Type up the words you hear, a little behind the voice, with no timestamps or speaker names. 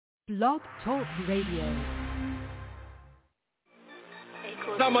Blog Talk Radio.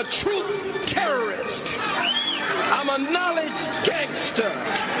 I'm a truth terrorist. I'm a knowledge gangster.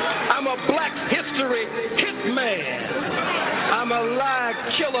 I'm a black history hitman. I'm a lie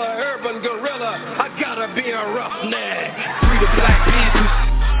killer, urban gorilla. I gotta be a roughneck. Free the Black Panthers,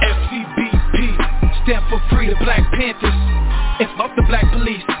 FCBP, stand for Free the Black Panthers. And fuck the black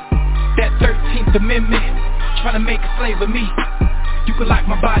police, that 13th Amendment, trying to make a slave of me. You can lock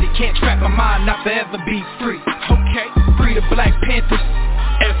my body, can't trap my mind, not forever be free. Okay, Free the Black Panthers,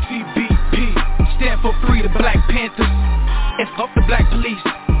 FCBP, stand for Free the Black Panthers. And fuck the black police.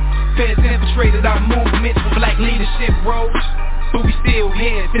 Feds infiltrated our movement for black leadership roles, but we still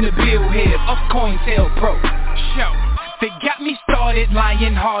heads in the billhead of COINTELPRO. Show, they got me started,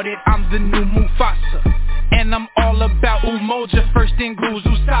 lion-hearted, I'm the new Mufasa. And I'm all about Umoja, first in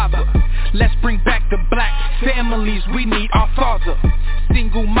Guzu Saba. Let's bring back the black families, we need our father.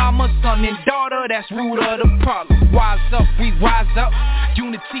 Single mama, son and daughter, that's root of the problem. Wise up, we rise up,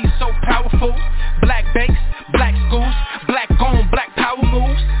 unity so powerful. Black banks, black schools, black on, black power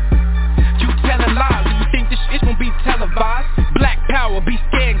moves. You telling lies, you think this shit gon' be televised? Black power, be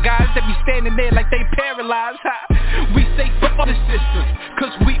scared guys that be standing there like they paralyzed. We say fuck the system,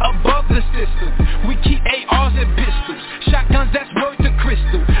 cause we above the system. We keep ARs and pistols, shotguns that's worth the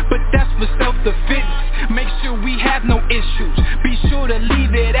crystal, but that's for self-defense. Make sure we have no issues, be sure to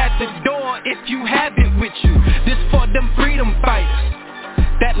leave it at the door if you have it with you. This for them freedom fighters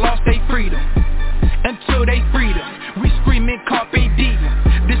that lost their freedom. Until they freedom, we screaming carpe diem.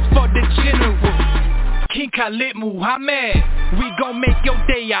 This for the general, King Khalid Muhammad. We gon' make your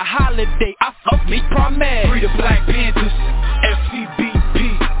day a holiday, I fuck me promise. Free the Black Panthers, FCBP,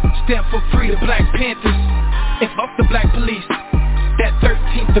 stand for Free the Black Panthers. And fuck the black police, that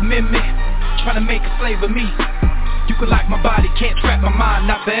 13th Amendment, trying to make a slave of me. You can lock my body, can't trap my mind,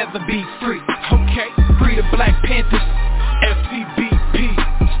 not forever be free. Okay, Free the Black Panthers, FCBP,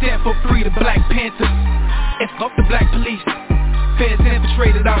 stand for Free the Black Panthers. And fuck the black police. Feds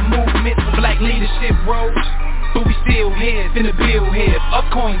infiltrated our movement for black leadership roles, but we still heads in the billhead of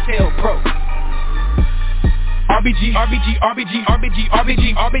COINTELPRO. RBG, RBG, RBG, RBG,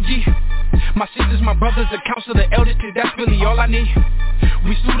 RBG, RBG. My sisters, my brothers, the council, the elders, cause that's really all I need.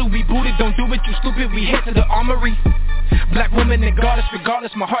 We suited, we booted, don't do it, you stupid, we head to the armory. Black woman that guard us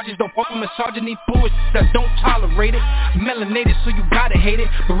regardless, my heart just don't fuck with misogyny, bullshit that don't tolerate it. Melanated, so you gotta hate it.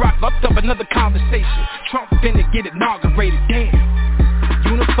 Barack fucked up another conversation, Trump finna get inaugurated, damn.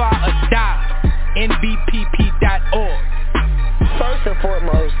 Unify or die, NBPP.org. First and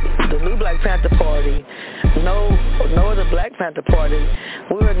foremost, the new Black Panther Party, no other Black Panther Party,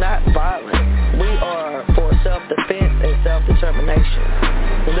 we are not violent. We are for self-defense and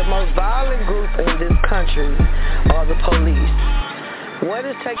self-determination. The most violent group in this country are the police. What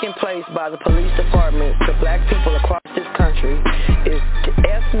is taking place by the police department to black people across this country is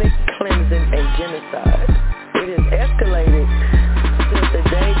ethnic cleansing and genocide. It has escalated since the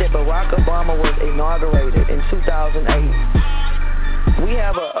day that Barack Obama was inaugurated in 2008. We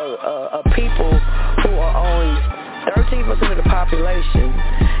have a people who are only 13% of the population,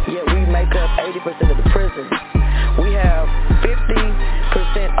 yet we make up 80% of the prisons. We have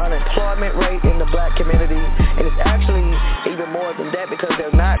 50% unemployment rate in the black community, and it's actually even more than that because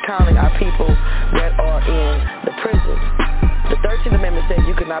they're not counting our people that are in the prisons. The 13th Amendment says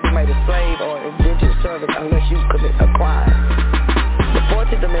you cannot be made a slave or indentured servant unless you commit a crime. The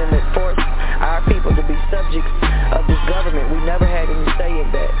 14th Amendment forced our people to be subjects of this government. We never had any say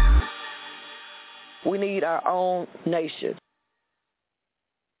in that. We need our own nation.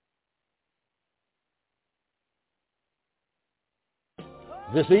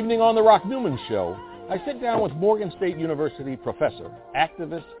 This evening on The Rock Newman Show, I sit down with Morgan State University professor,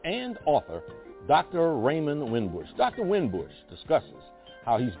 activist, and author, Dr. Raymond Winbush. Dr. Winbush discusses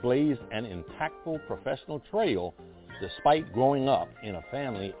how he's blazed an impactful professional trail despite growing up in a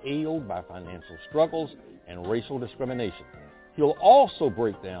family ailed by financial struggles and racial discrimination. He'll also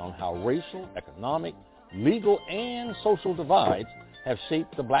break down how racial, economic, legal, and social divides have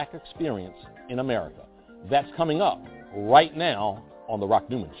shaped the black experience in America. That's coming up right now on The Rock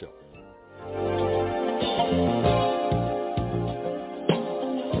Newman Show.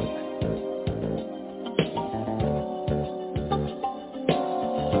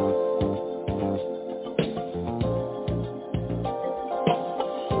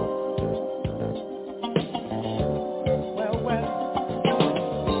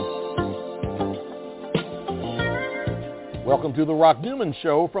 Welcome to The Rock Newman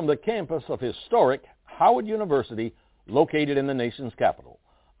Show from the campus of historic Howard University, located in the nation's capital.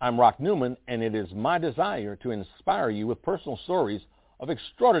 I'm Rock Newman, and it is my desire to inspire you with personal stories of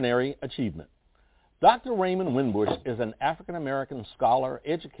extraordinary achievement. Dr. Raymond Winbush is an African-American scholar,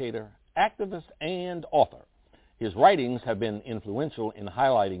 educator, activist, and author. His writings have been influential in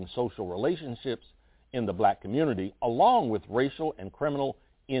highlighting social relationships in the black community, along with racial and criminal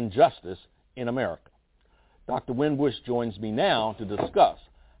injustice in America. Dr. Winbush joins me now to discuss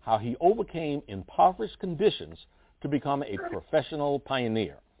how he overcame impoverished conditions to become a professional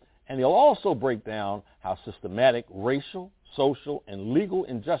pioneer. And he'll also break down how systematic racial, social, and legal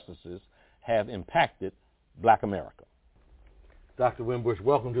injustices have impacted black America. Dr. Winbush,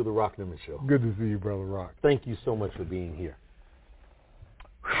 welcome to the Rock Newman Show. Good to see you, Brother Rock. Thank you so much for being here.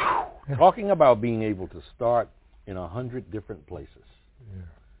 Talking about being able to start in 100 different places. Yeah.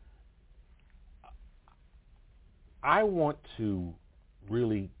 I want to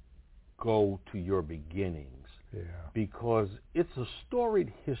really go to your beginnings because it's a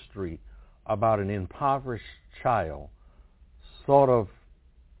storied history about an impoverished child sort of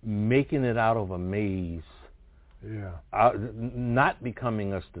making it out of a maze, not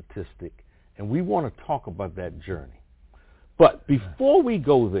becoming a statistic, and we want to talk about that journey. But before we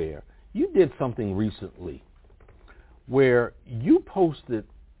go there, you did something recently where you posted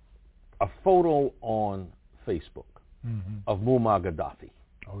a photo on Facebook of Muammar Gaddafi.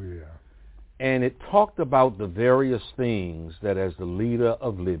 Oh, yeah. And it talked about the various things that as the leader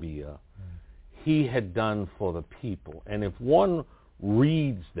of Libya, he had done for the people. And if one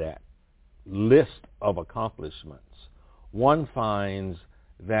reads that list of accomplishments, one finds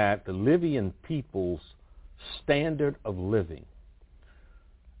that the Libyan people's standard of living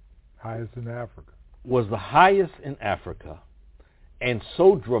highest in Africa. Was the highest in Africa, and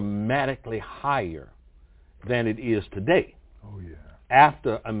so dramatically higher than it is today. Oh, yeah.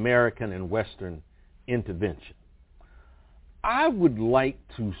 After American and Western intervention. I would like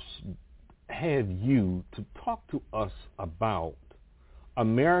to have you to talk to us about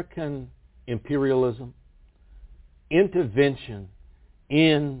American imperialism, intervention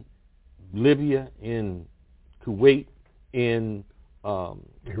in Libya, in Kuwait, in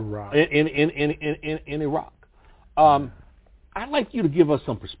Iraq. In Iraq. I'd like you to give us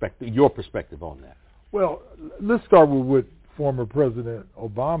some perspective, your perspective on that. Well, let's start with what former President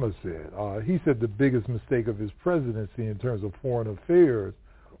Obama said. He said the biggest mistake of his presidency in terms of foreign affairs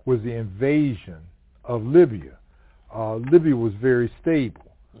was the invasion of Libya. Libya was very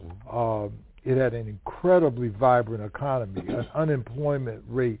stable. It had an incredibly vibrant economy, an unemployment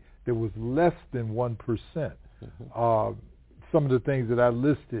rate that was less than 1%. Some of the things that I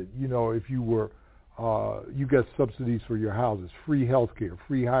listed, if you were, you got subsidies for your houses, free health care,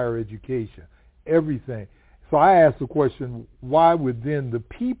 free higher education, everything. So I asked the question, why would then the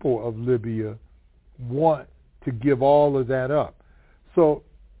people of Libya want to give all of that up? So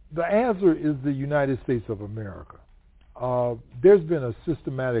the answer is the United States of America. There's been a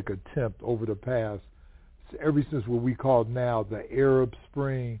systematic attempt over the past, ever since what we call now the Arab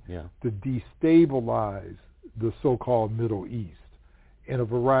Spring, to destabilize the so-called Middle East in a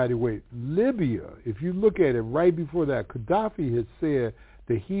variety of ways. Libya, if you look at it right before that, Gaddafi had said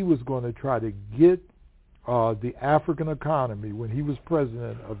that he was going to try to get the African economy, when he was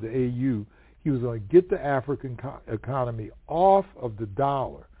president of the AU, he was going to get the African economy off of the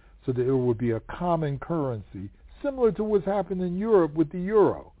dollar so that it would be a common currency, similar to what's happened in Europe with the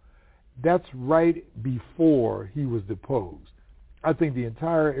euro. That's right before he was deposed. I think the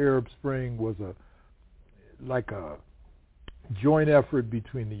entire Arab Spring was like a joint effort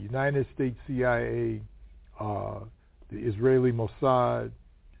between the United States CIA, the Israeli Mossad,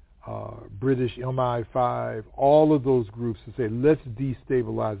 British MI5, all of those groups to say, let's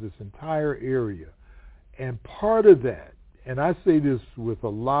destabilize this entire area. And part of that, and I say this with a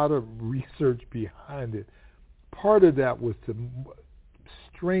lot of research behind it, part of that was to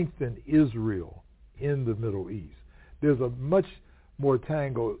strengthen Israel in the Middle East. There's a much more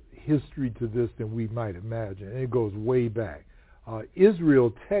tangled history to this than we might imagine, and it goes way back.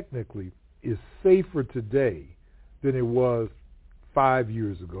 Israel technically is safer today than it was 5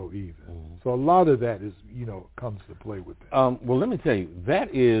 years ago even. So a lot of that is, comes to play with that. Well, let me tell you,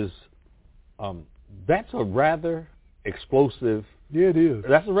 that is, that's a rather explosive. Yeah, it is.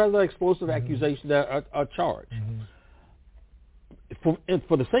 That's a rather explosive accusation, a charge.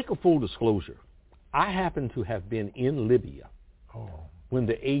 For the sake of full disclosure, I happen to have been in Libya when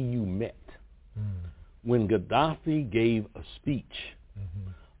the AU met, when Gaddafi gave a speech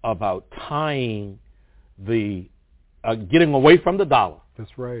about tying the getting away from the dollar.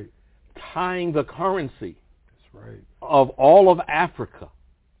 That's right. Tying the currency. That's right. Of all of Africa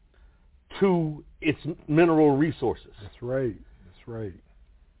to its mineral resources. That's right. That's right.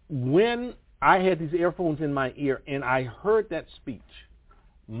 When I had these earphones in my ear and I heard that speech,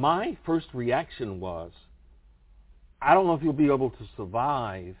 my first reaction was, I don't know if you'll be able to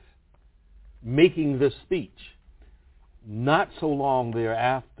survive making this speech. Not so long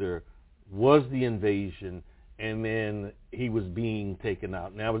thereafter was the invasion, and then he was being taken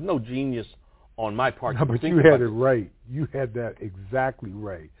out. Now, it was no genius on my part. No, but you had it right. You had that exactly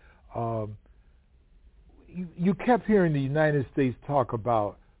right. You kept hearing the United States talk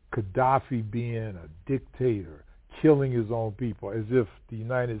about Gaddafi being a dictator, killing his own people, as if the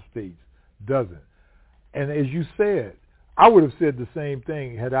United States doesn't. And as you said, I would have said the same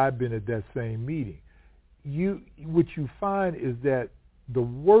thing had I been at that same meeting. What you find is that the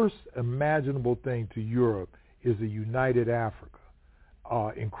worst imaginable thing to Europe is a united Africa.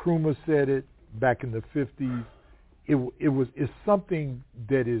 Nkrumah said it back in the 50s. It's something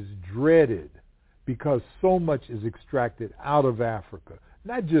that is dreaded because so much is extracted out of Africa,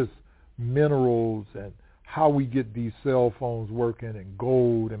 not just minerals and how we get these cell phones working and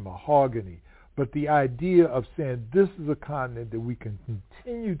gold and mahogany, but the idea of saying this is a continent that we can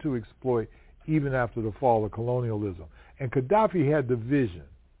continue to exploit even after the fall of colonialism. And Gaddafi had the vision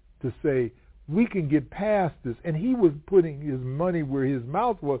to say, we can get past this. And he was putting his money where his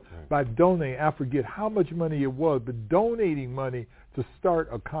mouth was by donating. I forget how much money it was, but donating money to start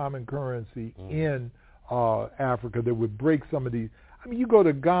a common currency in Africa that would break some of these. I mean, you go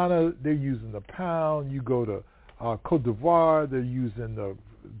to Ghana, they're using the pound. You go to Cote d'Ivoire, they're using the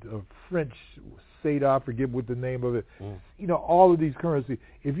French CEDA, I forget what the name of it. You know, all of these currencies.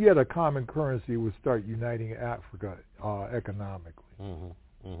 If you had a common currency, it would start uniting Africa economically.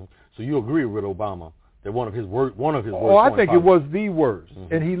 So you agree with Obama that one of his worst. Oh, I think it was the worst.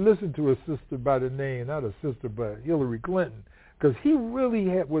 And he listened to a sister by the name, not a sister, but Hillary Clinton, because he really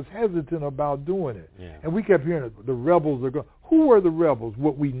was hesitant about doing it. And we kept hearing the rebels are going. Who were the rebels?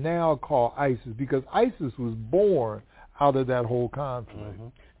 What we now call ISIS, because ISIS was born out of that whole conflict.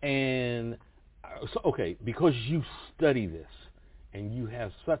 And so, okay, because you study this and you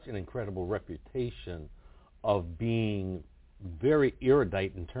have such an incredible reputation of being very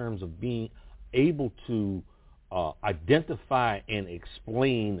erudite in terms of being able to identify and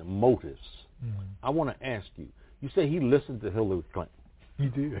explain motives, I want to ask you, you say he listened to Hillary Clinton. He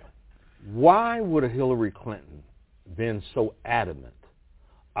did. Why would a Hillary Clinton been so adamant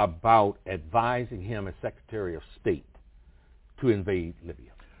about advising him as Secretary of State to invade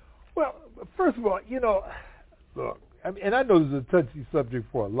Libya? Well, first of all, you know, look, I mean, and I know this is a touchy subject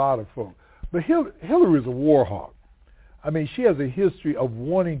for a lot of folks, but Hillary is a war hawk. I mean, she has a history of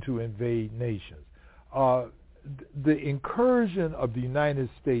wanting to invade nations. The incursion of the United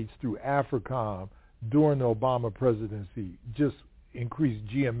States through AFRICOM during the Obama presidency just increased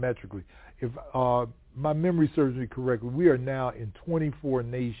geometrically. If my memory serves me correctly, we are now in 24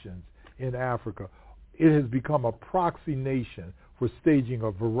 nations in Africa. It has become a proxy nation for staging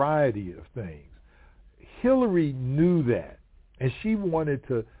a variety of things. Hillary knew that, and she wanted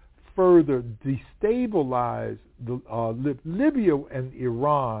to further destabilize Libya and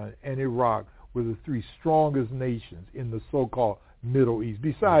Iran and Iraq were the three strongest nations in the so-called Middle East,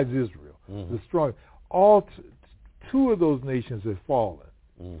 besides Israel. The strong, two of those nations have fallen,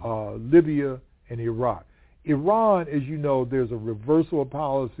 Libya and Iraq. Iran, as you know, there's a reversal of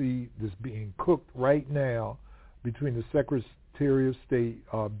policy that's being cooked right now between the Secretary of State,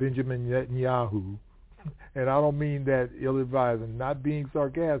 Benjamin Netanyahu, and I don't mean that ill-advised, I'm not being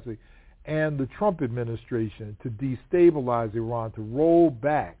sarcastic, and the Trump administration to destabilize Iran, to roll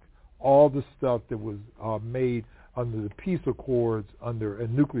back all the stuff that was made under the peace accords, under a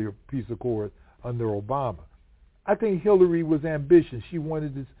nuclear peace accord under Obama. I think Hillary was ambitious. She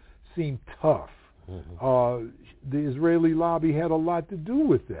wanted to seem tough. The Israeli lobby had a lot to do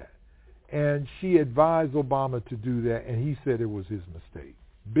with that. And she advised Obama to do that, and he said it was his mistake,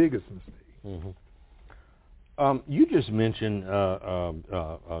 biggest mistake. You just mentioned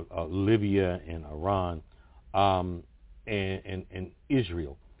Libya and Iran and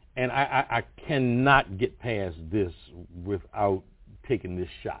Israel. And I cannot get past this without taking this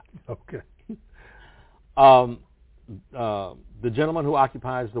shot. Okay. The gentleman who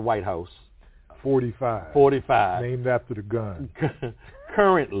occupies the White House, 45, named after the gun,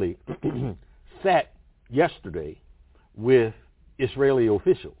 currently sat yesterday with Israeli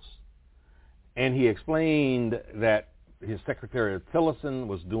officials. And he explained that his Secretary Tillerson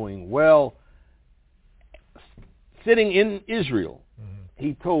was doing well. Sitting in Israel,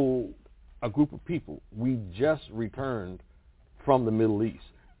 he told a group of people, we just returned from the Middle East.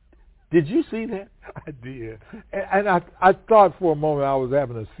 Did you see that? I did. And I thought for a moment I was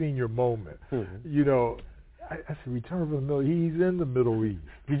having a senior moment. You know, I said, return from the Middle East. He's in the Middle East.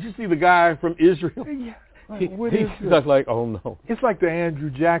 Did you see the guy from Israel? Yeah. He's like, oh no. It's like the Andrew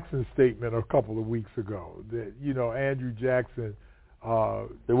Jackson statement a couple of weeks ago that, Andrew Jackson,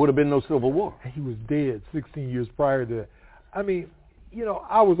 there would have been no Civil War. He was dead 16 years prior to that. I mean,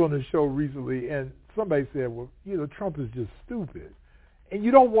 I was on a show recently and somebody said, well, Trump is just stupid. And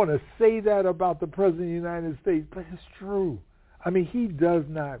you don't want to say that about the President of the United States, but it's true. I mean, he does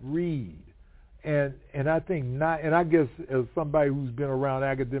not read. And I think not, and I guess as somebody who's been around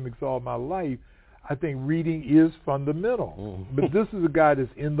academics all my life, I think reading is fundamental. Mm-hmm. But this is a guy that's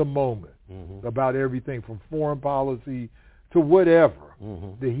in the moment about everything from foreign policy to whatever,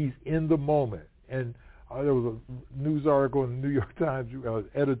 that he's in the moment. And there was a news article in the New York Times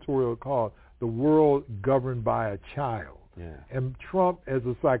editorial called "The World Governed by a Child." Yeah. And Trump, as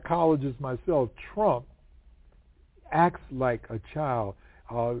a psychologist myself, Trump acts like a child.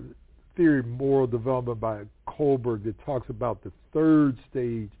 Theory of Moral Development by Kohlberg that talks about the third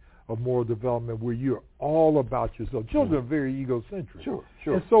stage of moral development where you're all about yourself. Children are very egocentric. Sure.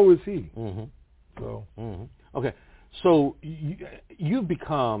 And so is he. So. Okay. So you've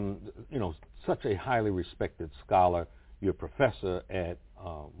become, such a highly respected scholar. You're a professor at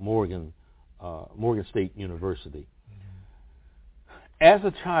Morgan State University. As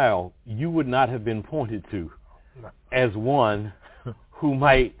a child, you would not have been pointed to as one who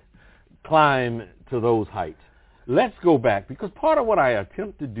might climb to those heights. Let's go back, because part of what I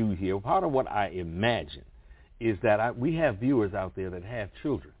attempt to do here, part of what I imagine, is that we have viewers out there that have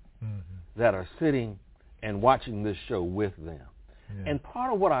children that are sitting and watching this show with them. Yeah. And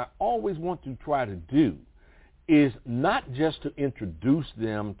part of what I always want to try to do is not just to introduce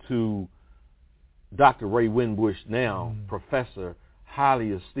them to Dr. Ray Winbush, now professor, highly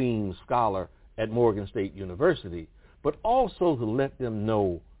esteemed scholar at Morgan State University, but also to let them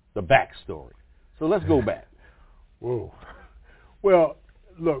know the backstory. So let's go back. Whoa. Well,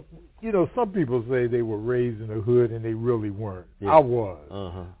 look, some people say they were raised in the hood and they really weren't. Yeah. I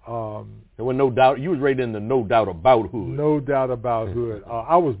was. There was no doubt. You was raised in the no doubt about hood. No doubt about hood.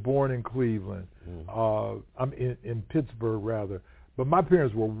 I was born in Cleveland. I'm in Pittsburgh, rather. But my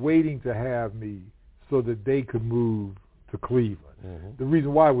parents were waiting to have me so that they could move to Cleveland. The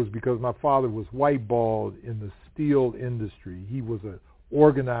reason why was because my father was white-balled in the steel industry. He was an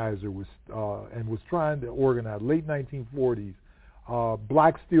organizer and was trying to organize, late 1940s,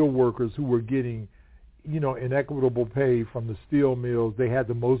 black steel workers who were getting, inequitable pay from the steel mills. They had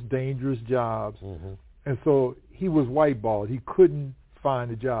the most dangerous jobs. And so he was white-balled. He couldn't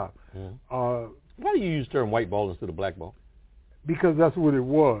find a job. Why do you use the term white-ball instead of black-ball? Because that's what it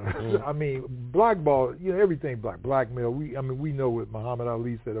was. I mean, blackball, everything blackmail. We know what Muhammad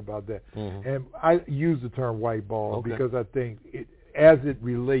Ali said about that. And I use the term white ball because I think as it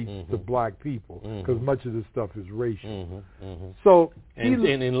relates to black people, because much of this stuff is racial. So, and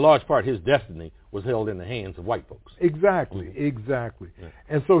in large part, his destiny was held in the hands of white folks. Exactly. Yeah.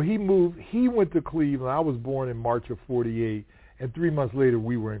 And so he moved. He went to Cleveland. I was born in March of '48. And 3 months later,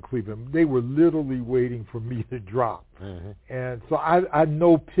 we were in Cleveland. They were literally waiting for me to drop. And so I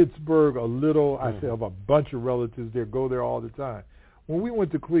know Pittsburgh a little. I have a bunch of relatives there, go there all the time. When we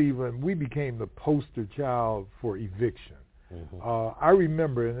went to Cleveland, we became the poster child for eviction. I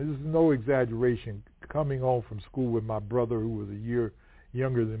remember, and this is no exaggeration, coming home from school with my brother, who was a year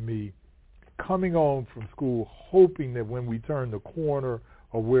younger than me, coming home from school hoping that when we turned the corner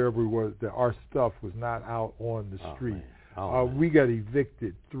or wherever we were, that our stuff was not out on the street. We got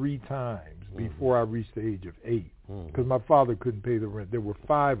evicted 3 times before I reached the age of 8 because my father couldn't pay the rent. There were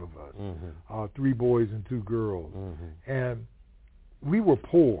 5 of us, 3 boys and 2 girls. And we were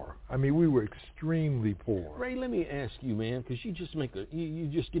poor. I mean, we were extremely poor. Ray, let me ask you, man, because you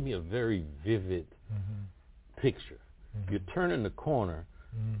just give me a very vivid picture. You're turning the corner,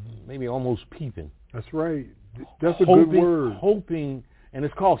 maybe almost peeping. That's right. That's a good word. Hoping. And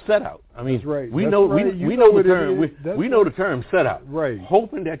it's called set out. I mean, that's right. we know the term. We know the term set out. Right.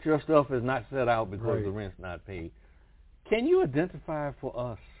 Hoping that your stuff is not set out because the rent's not paid. Can you identify for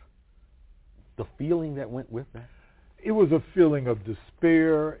us the feeling that went with that? It was a feeling of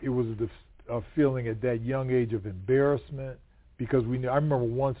despair. It was a feeling at that young age of embarrassment because I remember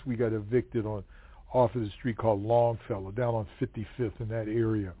once we got evicted off of the street called Longfellow down on 55th in that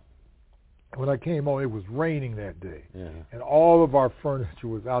area. When I came home, it was raining that day, and all of our furniture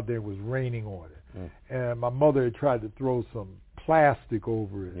was out there. It was raining on it, and my mother had tried to throw some plastic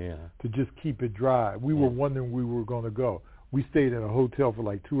over it to just keep it dry. We were wondering where we were going to go. We stayed in a hotel for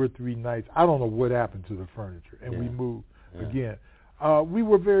like 2 or 3 nights. I don't know what happened to the furniture, and we moved again. We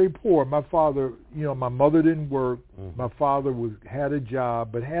were very poor. My father, my mother didn't work. My father had a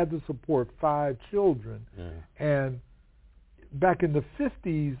job, but had to support 5 children, and back in the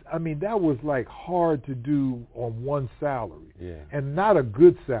 50s, I mean, that was like hard to do on one salary, and not a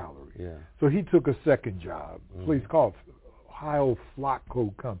good salary. Yeah. So he took a second job, a place called Ohio Flock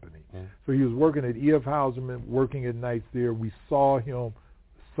Coat Company. So he was working at E.F. Hauserman, working at nights there. We saw him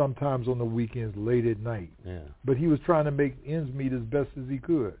sometimes on the weekends, late at night. But he was trying to make ends meet as best as he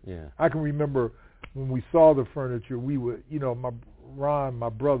could. I can remember when we saw the furniture, we would, Ron, my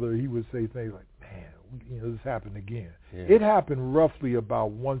brother, he would say things like, man, this happened again. It happened roughly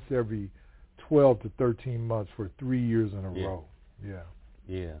about once every 12 to 13 months for 3 years in a row.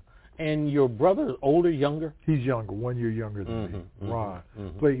 Yeah. And your brother, older, younger? He's younger, 1 year younger than me, Ron.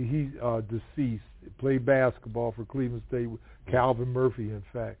 He's deceased. Played basketball for Cleveland State, Calvin Murphy, in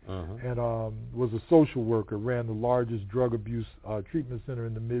fact, and was a social worker, ran the largest drug abuse treatment center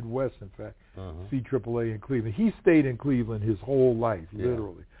in the Midwest, in fact, CAAA in Cleveland. He stayed in Cleveland his whole life,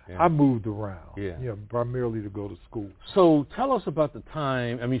 literally. I moved around, primarily to go to school. So tell us about the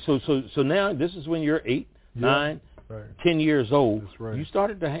time. I mean, so now this is when you're 8, 9, 10 years old. That's right. You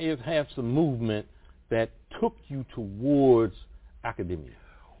started to have some movement that took you towards academia.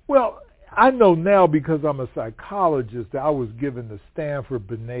 Well, I know now because I'm a psychologist that I was given the Stanford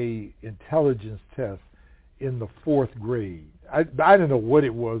Binet intelligence test in the 4th grade. I didn't know what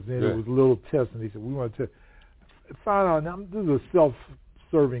it was then. It was a little test, and they said, we want to find out. Now, this is a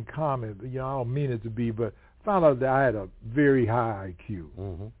self-serving comment. I don't mean it to be, but found out that I had a very high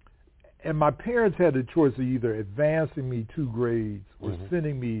IQ. And my parents had the choice of either advancing me 2 grades or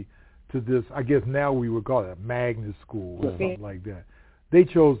sending me to this, I guess now we would call it a magnet school or something like that. They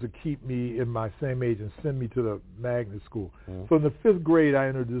chose to keep me in my same age and send me to the magnet school. So in the 5th grade, I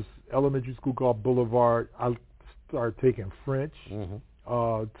entered this elementary school called Boulevard. I started taking French,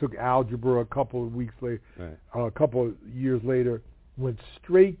 took algebra a couple of weeks later, a couple of years later, went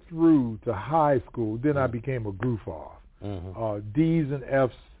straight through to high school. Then I became a goof-off. D's and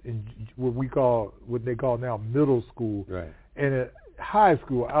F's in what they call now middle school. And at high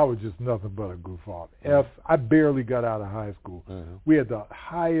school, I was just nothing but a goof-off. I barely got out of high school. We had the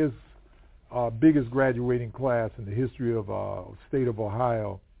highest, biggest graduating class in the history of state of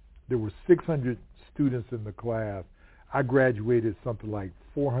Ohio. There were 600 students in the class. I graduated something like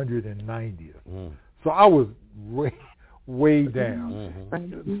 490th. So I was way down.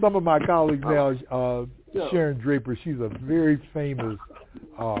 Some of my colleagues now, Sharon Draper, she's a very famous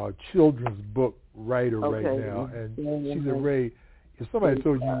children's book writer right now, and she said, Ray, if somebody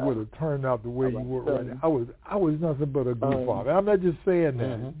told you would have turned out the way you were right now, I was nothing but a goof off. And I'm not just saying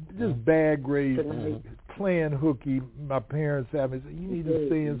that. Just bad grades, playing hooky. My parents had me say, you need to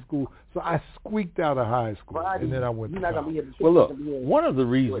stay in school. So I squeaked out of high school, and then I went to college. Well, look, one of the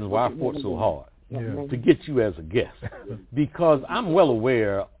reasons why I fought so hard to get you as a guest, because I'm well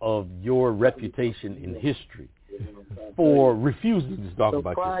aware of your reputation in history for refusing to talk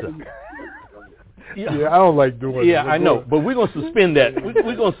about yourself. Yeah, I don't like doing it. Yeah, I know, but we're going to suspend that. We're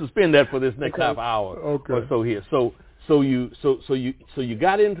going to suspend that for this next half hour or so here. So you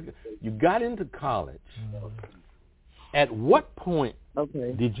got into college. At what point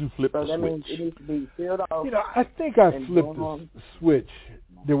did you flip the switch? I think I flipped the switch.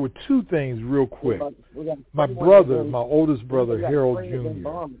 There were 2 things real quick. My brother, my oldest brother, Harold Jr.,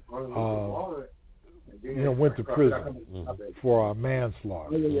 went to prison for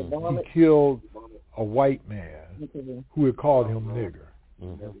manslaughter. He killed a white man who had called him nigger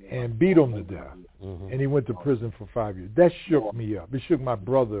and beat him to death. And he went to prison for 5 years. That shook me up. It shook my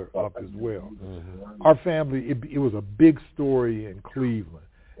brother up as well. Our family, it was a big story in Cleveland.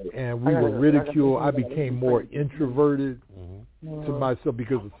 And we were ridiculed. I became more introverted to myself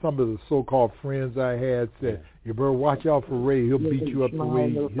because of some of the so-called friends I had said, you better watch out for Ray. He'll beat you up the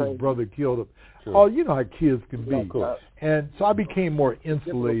way his brother killed him. Oh, you know how kids can be. And so I became more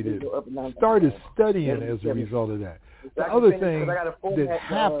insulated, started studying as a result of that. The other thing that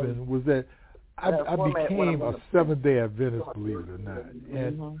happened was that I became a Seventh-day Adventist, believe it or not,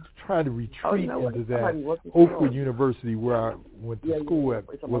 and tried to retreat into that. Oakwood University, where I went to school at,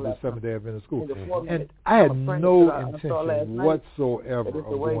 was a Seventh-day Adventist school. And I had no intention whatsoever of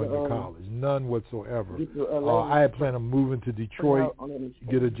going to college, none whatsoever. I had planned on moving to Detroit,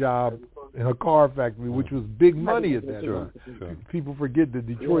 get a job in a car factory, which was big money at that time. People forget that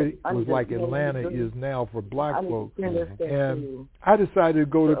Detroit was like Atlanta is now for black folks. And I decided to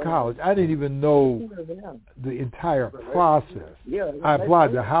go to college. I didn't even know the entire process. I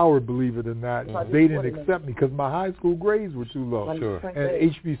applied to Howard, believe it or not. They didn't accept me because my high school grades were too low. And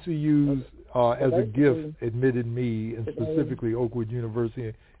HBCUs, as a gift, admitted me, and specifically Oakwood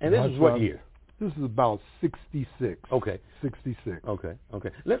University. And this is what year? This is about 66. Okay. 66. Okay.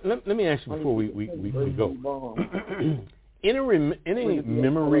 Let me ask you before we go. Any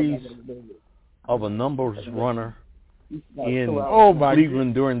memories of a numbers runner in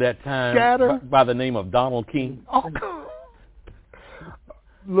Cleveland during that time by the name of Donald King?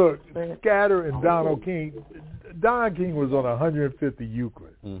 Look, Scatter and Donald King. Don King was on 150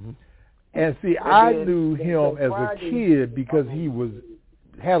 Euclid. Mm-hmm. And see, I knew him as a kid because he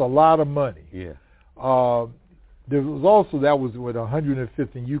had a lot of money. Yeah. There was also, that was when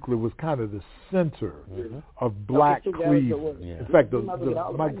 150 Euclid was kind of the center of black Cleveland. Yeah. In fact,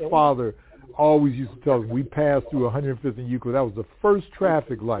 my father always used to tell us, we passed through 150 Euclid. That was the first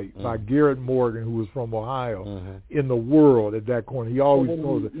traffic light by Garrett Morgan, who was from Ohio, in the world at that corner. He always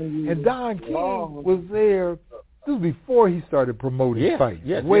told it. And Don King was there. This was before he started promoting fights.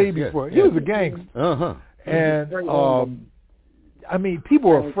 Way before. He was a gangster. And I mean,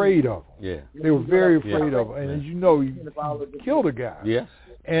 people were afraid of him. Yeah. They were very afraid of him. And as you know, he killed a guy. Yes.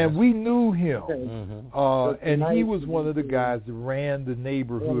 And we knew him. And he was one of the guys that ran the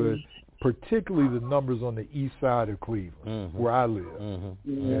neighborhood, particularly the numbers on the east side of Cleveland, where I live.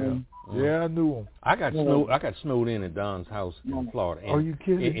 Yeah, I knew him. I got snowed in at Don's house in Florida. Are you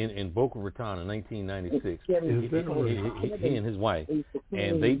kidding? In Boca Raton in 1996. He and his wife,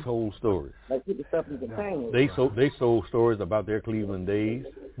 and they told stories. They told stories about their Cleveland days.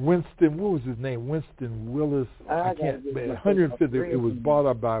 Winston, what was his name? Winston Willis. I can't. 150. It was bought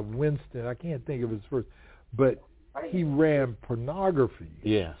up by Winston. I can't think of his first, but he ran pornography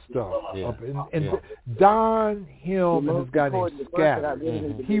stuff up. And Don, him, and this guy named Scatter,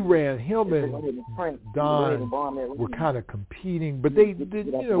 he ran, him and Don were kind of competing, but they did,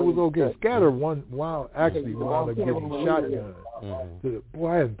 it was okay. Scatter actually wound up getting shotguns. Boy,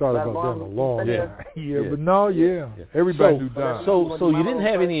 I hadn't thought about that in a long time. But no, everybody knew Don. So you didn't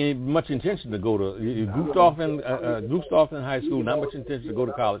have much intention to go to, you goofed off in high school, not much intention to go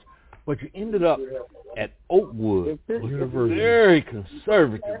to college, but you ended up at Oakwood University. Very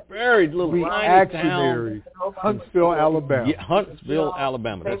conservative, very little reactionary town. Huntsville, Alabama. Yeah, Huntsville,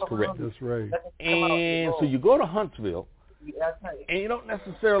 Alabama. That's correct. That's right. And so you go to Huntsville, and you don't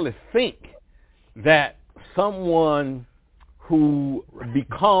necessarily think that someone who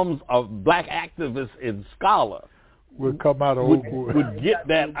becomes a black activist and scholar would come out of Oakwood.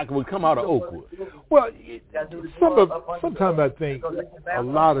 Would come out of Oakwood. Well, sometimes I think a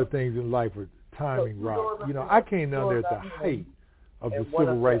lot of things in life are timing right. I came down there at the height of the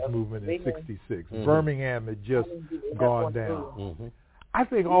civil rights movement in '66. Birmingham had just gone down. I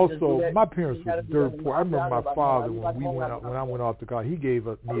think also my parents were dirt poor. I remember my father when I went off to college, he gave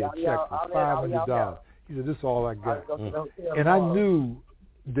me a check for $500. He said, "This is all I got," and I knew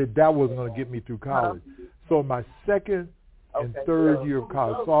that wasn't going to get me through college. So my second and third year of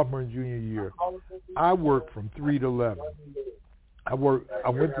college, sophomore and junior year, I worked from 3 to 11. I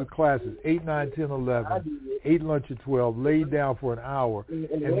went to classes 8, 9, 10, 11, ate lunch at 12, laid down for an hour, and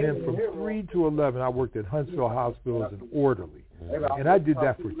then from 3 to 11, I worked at Huntsville Hospital as an orderly. And I did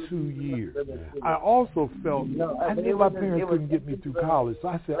that for 2 years. I also felt, I knew my parents couldn't get me through college, so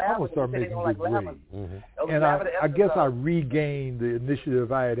I said, I'm going to start making good grades. And I guess I regained the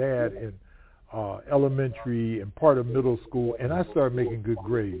initiative I had in elementary and part of middle school, and I started making good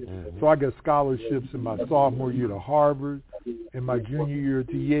grades. So I got scholarships in my sophomore year to Harvard, and my junior year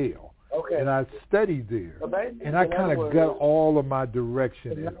to Yale. And I studied there, and I kind of got all of my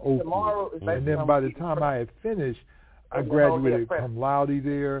direction at Oakwood. And then by the time I had finished, I graduated cum laude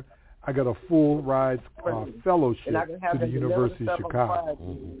there. I got a full ride fellowship to the University of Chicago.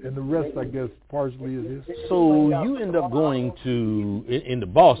 And the rest, I guess, partially is history. So you end up going into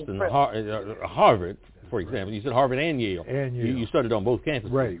Boston, Harvard, for example. You said Harvard and Yale. And Yale. You studied on both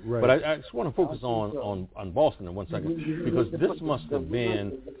campuses. Right. But I just want to focus on Boston in 1 second, because this must have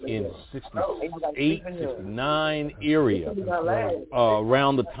been in 68, 69 area,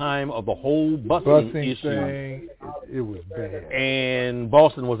 around the time of the whole busing issue. Thing, it was bad. And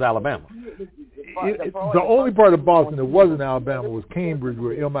Boston was Alabama. The only part of Boston that wasn't Alabama was Cambridge,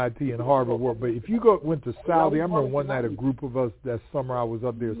 where MIT and Harvard were. But if you went to Saudi, I remember one night a group of us, that summer I was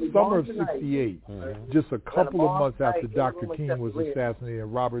up there, summer of '68, just a couple of months after Dr. King was assassinated,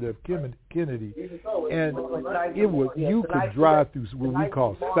 Robert F. Kennedy, and you could drive through what we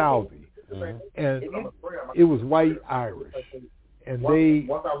call Saudi, and it was white Irish. And they,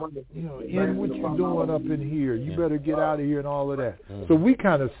 in what you doing up in here? You better get out of here and all of that. So we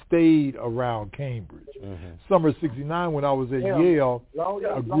kind of stayed around Cambridge. Summer '69, when I was at Yale,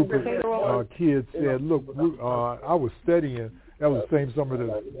 a group of kids said, "Look, I was studying." That was the same summer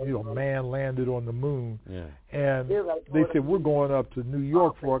that man landed on the moon, and they said, "We're going up to New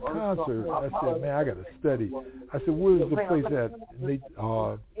York for a concert." I said, "Man, I got to study." I said, "Where's the place at?" And they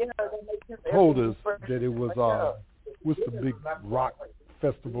told us that it was what's the big rock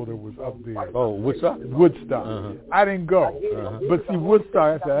festival that was up there? Oh, Woodstock? Woodstock. Uh-huh. I didn't go. But see,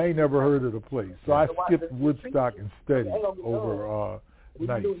 Woodstock, I said, I ain't never heard of the place. So I skipped Woodstock and studied over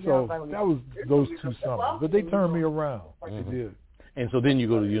night. So that was those 2 summers. But they turned me around. They did. And so then you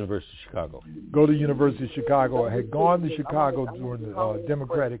go to the University of Chicago. Go to the University of Chicago. I had gone to Chicago during the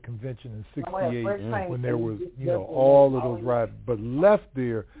Democratic Convention in '68 when there was, all of those riots, but left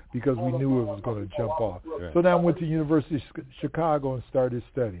there because we knew it was going to jump off. Right. So then I went to the University of Chicago and started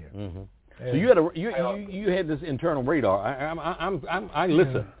studying. Mm-hmm. So you had this internal radar. I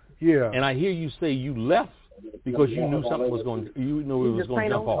listen. Yeah. And I hear you say you left because you knew something was going. You knew it was going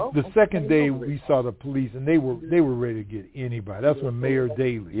to jump off. The second day we saw the police, and they were ready to get anybody. That's when Mayor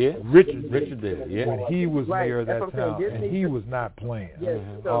Daley, Richard Daley, when he was mayor of that town, and he was not playing.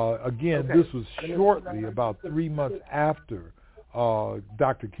 Again, this was shortly about 3 months after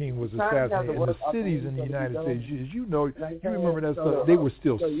Dr. King was assassinated. In the cities in the United States, as you know, you remember that stuff, they were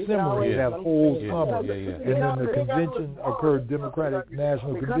still simmering that whole summer. And then the convention occurred, Democratic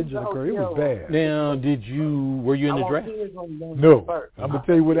National Convention occurred. It was bad. Now, were you in the draft? No. I'm going to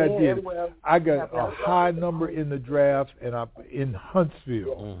tell you what I did. I got a high number in the draft, and I'm in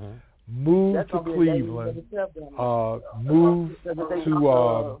Huntsville. Moved to Cleveland, moved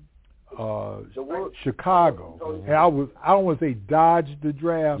to Chicago, and I don't want to say dodged the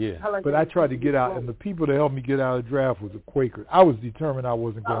draft, but I tried to get out, and the people that helped me get out of the draft was the Quakers. I was determined I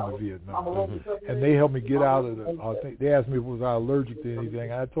wasn't going to Vietnam, and they helped me get out of the. They asked me if I was allergic to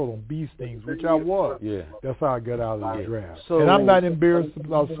anything. I told them bee stings, which I was. That's how I got out of the draft, and I'm not embarrassed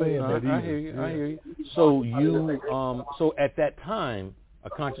about saying that either. I hear you. So so at that time, a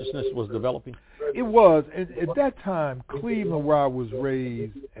consciousness was developing. It was, and at that time, Cleveland, where I was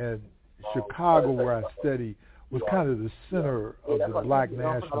raised, and Chicago, where I studied, was kind of the center of the Black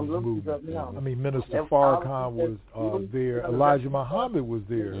nationalist movement. I mean, Minister Farrakhan was there. Elijah Muhammad was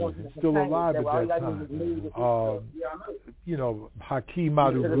there, still alive at that time. Hakeem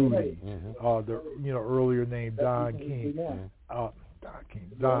Madhubuti, the earlier named Don King.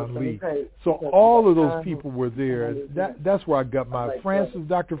 Don Lee. So all of those people were there. That's where I got my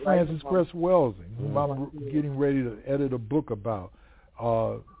Dr. Frances Cress Welsing, whom I'm getting ready to edit a book about.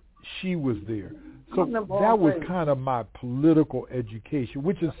 She was there. So that was kind of my political education,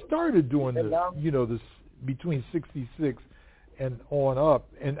 which has started during this between '66 and on up.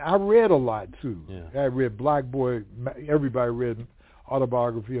 And I read a lot too. I read Black Boy. Everybody read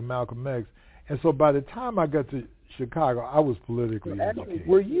Autobiography of Malcolm X. And so by the time I got to Chicago, I was politically educated.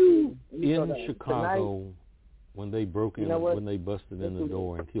 Were you in Chicago when they broke in, when they busted in the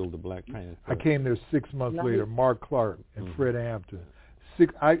door and killed the Black Panther? I came there 6 months later. Mark Clark and Fred Hampton.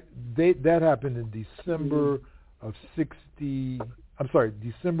 That happened in December of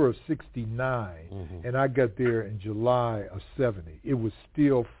December of '69, and I got there in July of '70. It was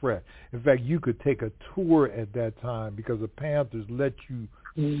still fresh. In fact, you could take a tour at that time because the Panthers let you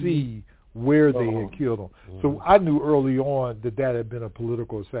see where they had killed him. So I knew early on that had been a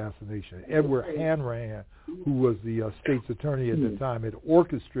political assassination. Edward Hanrahan, who was the state's attorney at the time, had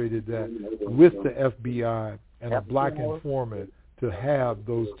orchestrated that with the FBI and a black informant to have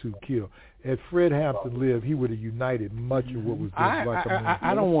those two killed. Had Fred Hampton lived, he would have united much of what was done.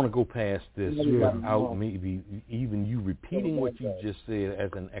 I don't want to go past this without maybe even you repeating what you just said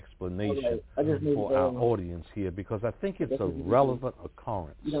as an explanation for our audience here, because I think it's a relevant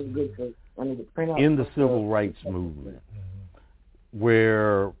occurrence in the civil rights movement,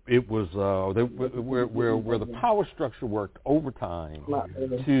 where it was where the power structure worked overtime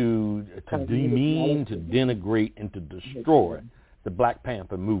to demean, to denigrate, and to destroy the Black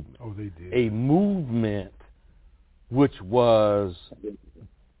Panther movement. Oh, they did. A movement which was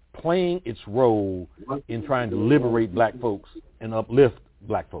playing its role in trying to liberate black folks and uplift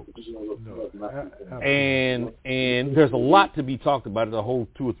black folks. And there's a lot to be talked about. There's a whole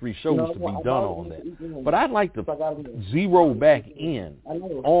 2 or 3 shows to be done on that. But I'd like to zero back in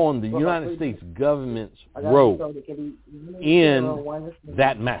on the United States government's role in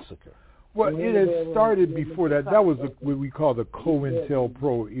that massacre. Well, it had started before that. That was what we call the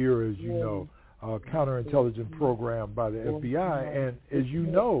COINTELPRO era, as you know, counterintelligence program by the FBI. And as you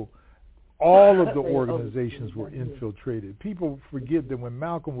know, all of the organizations were infiltrated. People forget that when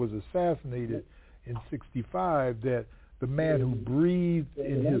Malcolm was assassinated in '65, that the man who breathed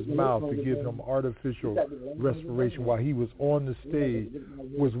in his mouth to give him artificial respiration while he was on the stage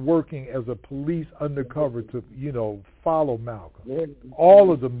was working as a police undercover to, follow Malcolm.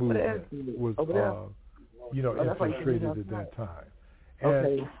 All of the movement was, infiltrated at that time. And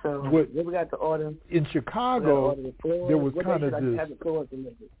okay, so what we got the order. In Chicago, there was kind of this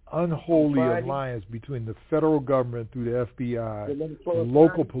unholy alliance between the federal government through the FBI, the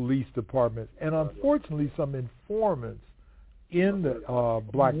local police departments, and unfortunately some informants in the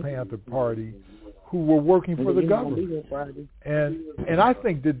Black Panther Party who were working for the government. And I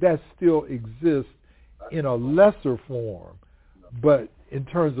think that still exists in a lesser form, but in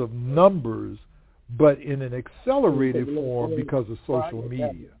terms of numbers, but in an accelerated form because of social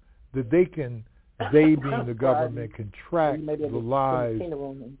media, that they being the government, can track the lives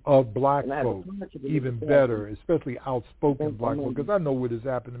of black folk even better, especially outspoken black folk, because I know what has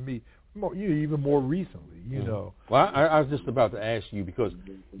happened to me even more recently, you know. Well, I was just about to ask you, because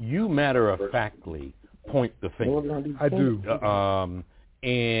you matter-of-factly point the finger. I do.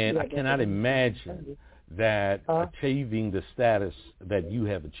 And I cannot imagine that achieving the status that you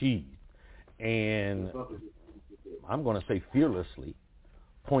have achieved, and I'm going to say fearlessly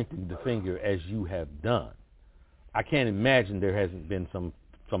pointing the finger as you have done, I can't imagine there hasn't been some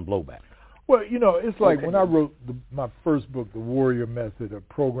blowback. Well, you know, it's like when I wrote my first book, The Warrior Method, a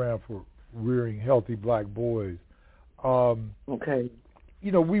program for rearing healthy black boys,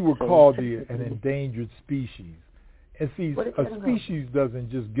 you know, we were called an endangered species. And see, a species doesn't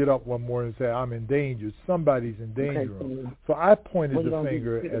just get up one morning and say, I'm endangered. Somebody's endangering them. So I pointed the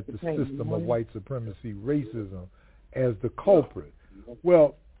finger at the system of white supremacy, racism, as the culprit.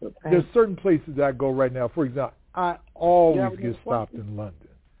 Well, there's certain places I go right now. For example, I always get stopped in London.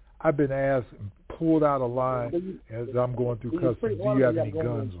 I've been asked and pulled out a line as I'm going through customs, do you have any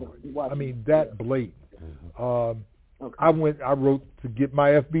guns on you? I mean, that blatant. I wrote to get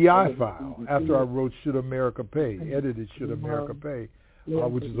my FBI file after I wrote Should America Pay, edited Should America Pay,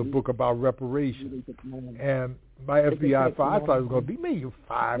 which is a book about reparations. And my FBI file, I thought it was going to be maybe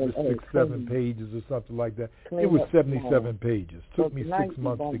 5 or 6, 7 pages or something like that. It was 77 pages. Took me 6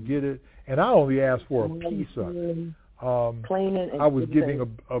 months to get it, and I only asked for a piece of it. I was giving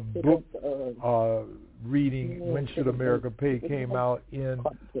a book reading When Should America Pay came out in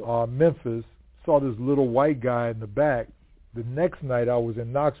Memphis. Saw this little white guy in the back. The next night I was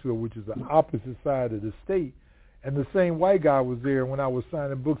in Knoxville, which is the opposite side of the state, and the same white guy was there. When I was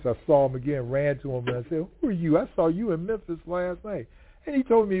signing books, I saw him again, ran to him, and I said, who are you? I saw you in Memphis last night. And he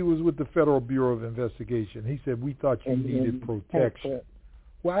told me he was with the Federal Bureau of Investigation. He said, we thought you needed protection.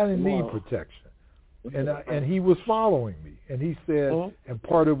 Well, I didn't need protection. And he was following me. And he said, and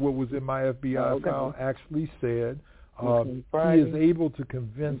part of what was in my FBI file actually said, he is able to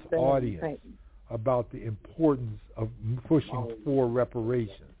convince audience about the importance of pushing for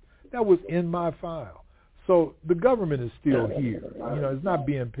reparations. That was in my file. So the government is still here. You know, it's not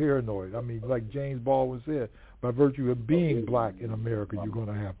being paranoid. I mean, like James Baldwin said, by virtue of being black in America, you're going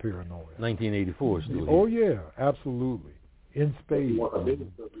to have paranoia. 1984 is still here. Oh, yeah, absolutely. In spades.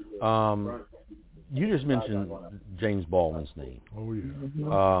 You just mentioned James Baldwin's name. Oh, yeah.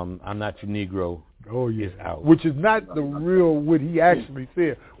 I'm Not Your Negro. Oh, yeah. Is out. Which is not the real, what he actually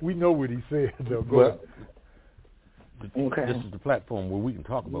said. We know what he said, though. Well, this is the platform where we can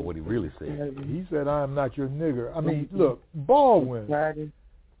talk about what he really said. He said, I am not your nigger. I mean, look, Baldwin,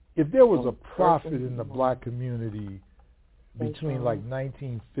 if there was a prophet in the black community between like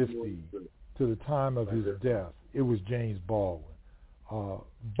 1950 to the time of his death, it was James Baldwin.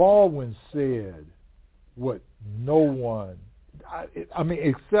 Baldwin said what no one, I mean,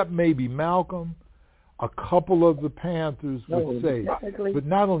 except maybe Malcolm, a couple of the Panthers would say. But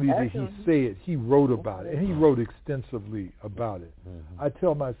not only did he say it, he wrote about it, and he wrote extensively about it. I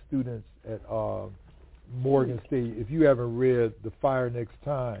tell my students at Morgan State, if you haven't read The Fire Next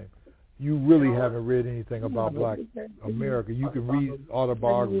Time, you really haven't read anything about Black America. You can read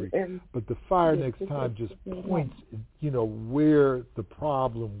autobiography, but The Fire Next Time just points, you know, where the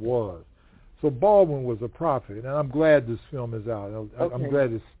problem was. So Baldwin was a prophet, and I'm glad this film is out. I'm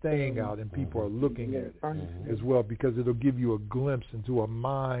glad it's staying out and people are looking at it as well, because it'll give you a glimpse into a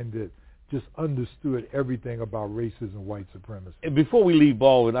mind that just understood everything about racism and white supremacy. And before we leave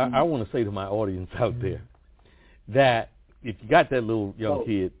Baldwin, I want to say to my audience out there that if you got that little young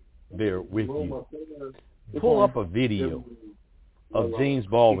kid there with you, pull up a video of James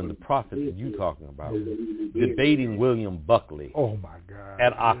Baldwin, the prophet that you're talking about, debating William Buckley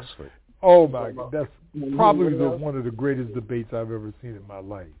at Oxford. Oh, my God. That's probably one of the greatest debates I've ever seen in my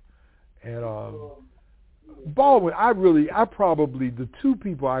life. And Baldwin, I probably, the two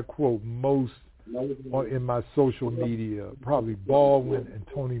people I quote most in my social media, probably Baldwin and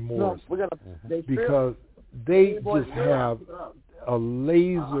Toni Morrison, because they just have a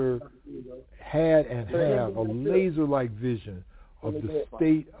laser-like vision of the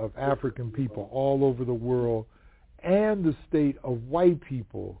state of African people all over the world and the state of white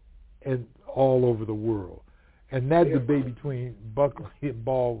people and all over the world. And that debate between Buckley and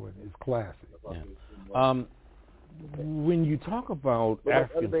Baldwin is classic. Yeah. When you talk about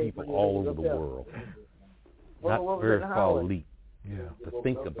African people all over the world, not very far leap to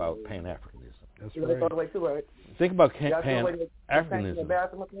think about Pan-Africanism. That's right. Think about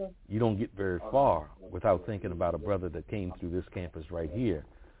Pan-Africanism. You don't get very far without thinking about a brother that came through this campus right here,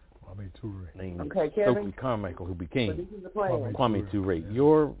 named Stokely Carmichael, who became Kwame Ture.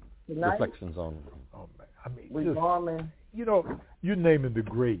 Your reflections on you're naming the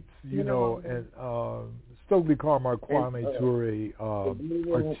greats, and Stokely Carmichael, Kwame Ture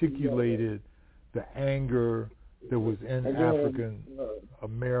articulated the anger that was in African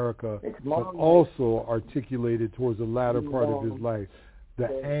America, but also articulated towards the latter part of his life the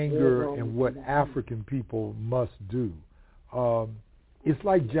anger and what African people must do. It's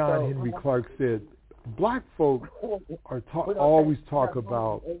like John Henry Clark said, black folk always talk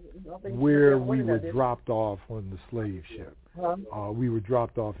about where we were dropped off on the slave ship. We were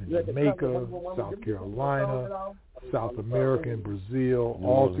dropped off in Jamaica, South Carolina, South America, and Brazil,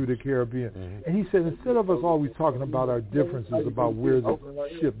 all through the Caribbean. And he said, instead of us always talking about our differences about where the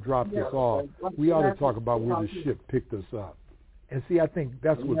ship dropped us off, we ought to talk about where the ship picked us up. And see, I think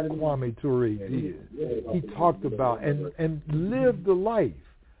that's what Kwame Ture did. He talked about and lived the life.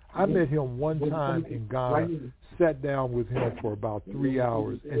 I met him one time in Ghana, sat down with him for about 3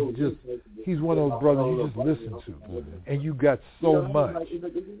 hours, and he's one of those brothers you just listen to, and you got so much.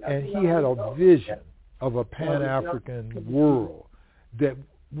 And he had a vision of a Pan-African world that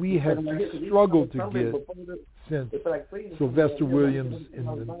we had struggled to get since Sylvester Williams in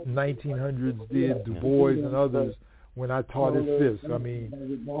the 1900s did, Du Bois and others when I taught at Fisk. I mean,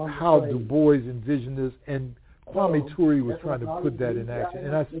 how Du Bois envisioned this, and Kwame Ture was trying to put that in action,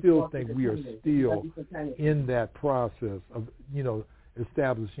 and I still think we are still in that process of,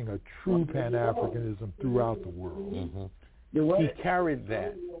 establishing a true Pan-Africanism throughout the world. He carried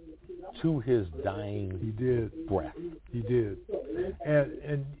that to his dying breath. He did.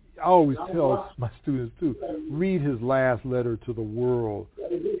 And I always tell my students, too, read his last letter to the world,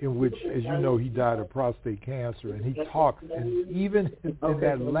 in which, as you know, he died of prostate cancer. And he talks, and even in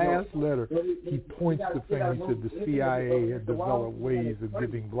that last letter, he points the finger. He said the CIA had developed ways of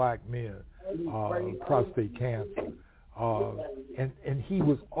giving black men prostate cancer. And he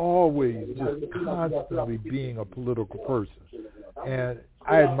was always just constantly being a political person. And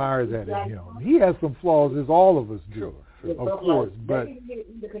I admire that in him. He has some flaws, as all of us do, of course, but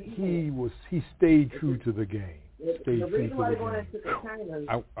he stayed true to the game.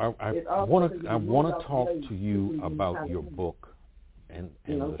 I want to talk to you about your book and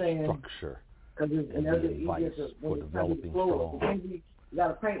the structure and the advice for developing strong black men.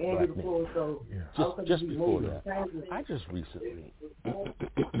 Just before that, I just recently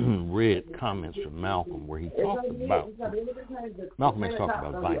read comments from Malcolm where he talked about Malcolm X talked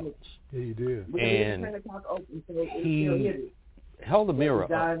about violence. Yeah, he did. And he held a mirror up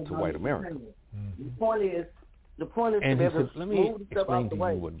to white America. The point is, and he said, let me explain to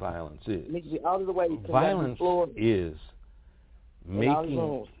you what violence is. Violence is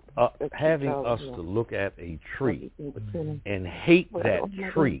making having us to look at a tree and hate that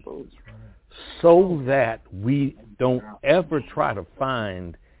tree so that we don't ever try to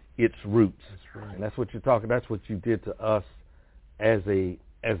find its roots. And that's what you're talking. That's what you did to us as a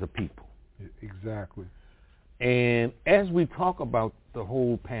people. Exactly. And as we talk about the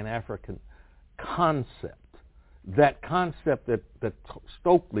whole Pan-African concept, that concept that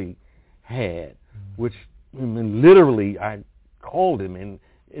Stokely had, which literally I called him in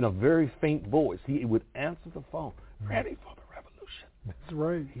a very faint voice. He would answer the phone, ready for the revolution. That's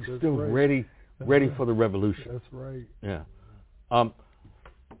right. He's still ready for the revolution. That's right. Yeah.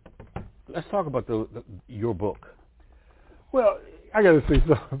 Let's talk about your book. Well, I got to say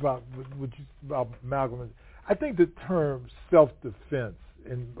something about Malcolm. I think the term self-defense,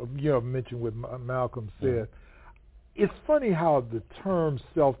 and mentioned what Malcolm said. It's funny how the term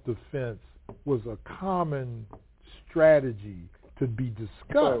self-defense was a common strategy to be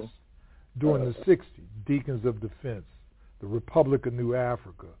discussed during the 60s. Deacons of Defense, the Republic of New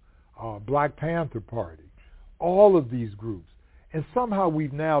Africa, Black Panther Party, all of these groups. And somehow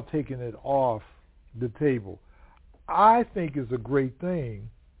we've now taken it off the table. I think it's a great thing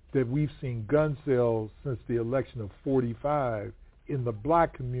that we've seen gun sales since the election of 45 in the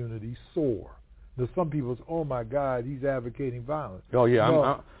black community soar. Now, some people say, oh, my God, he's advocating violence. Oh, yeah,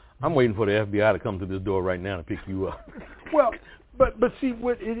 no. I'm waiting for the FBI to come to this door right now to pick you up. Well, but see,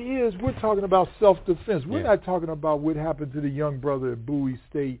 what it is, we're talking about self-defense. We're not talking about what happened to the young brother at Bowie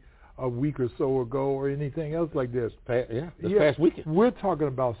State a week or so ago or anything else like this. This past weekend. We're talking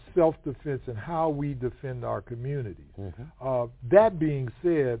about self-defense and how we defend our communities. Mm-hmm. That being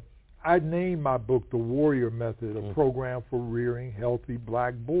said, I named my book The Warrior Method, a program for rearing healthy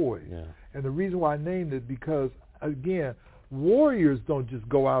black boys. Yeah. And the reason why I named it because, again, warriors don't just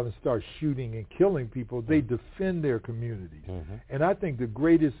go out and start shooting and killing people. They defend their communities. Mm-hmm. And I think the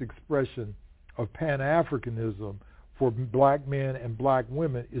greatest expression of Pan-Africanism for black men and black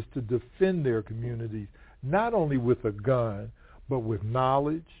women is to defend their communities, not only with a gun, but with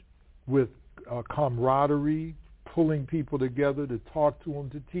knowledge, with camaraderie, pulling people together to talk to them,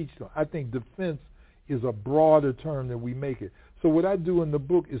 to teach them. I think defense is a broader term than we make it. So what I do in the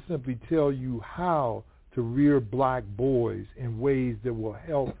book is simply tell you how to rear black boys in ways that will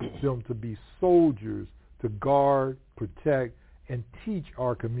help them to be soldiers, to guard, protect, and teach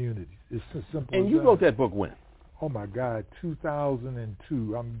our communities. It's as simple as And you wrote that book when? Oh, my God,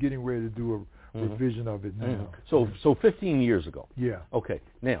 2002. I'm getting ready to do a revision of it now. So 15 years ago. Yeah. Okay.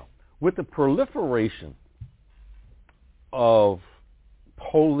 Now, with the proliferation of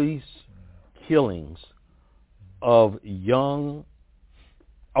police killings of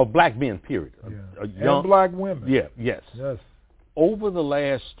black men, period. And black women. Yeah, yes. Over the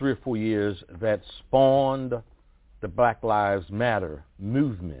last 3 or 4 years that spawned the Black Lives Matter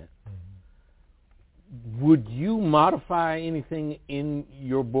movement, would you modify anything in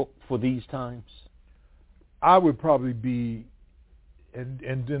your book for these times? I would probably be, and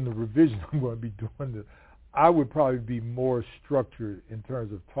in the revision I'm going to be doing this, I would probably be more structured in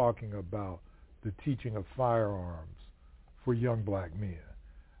terms of talking about the teaching of firearms for young black men.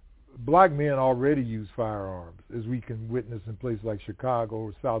 Black men already use firearms, as we can witness in places like Chicago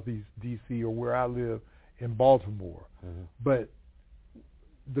or Southeast D.C. or where I live in Baltimore. Mm-hmm. But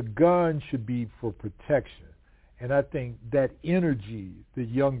the gun should be for protection. And I think that energy that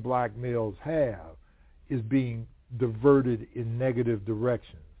young black males have is being diverted in negative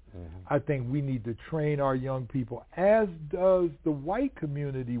directions. Mm-hmm. I think we need to train our young people, as does the white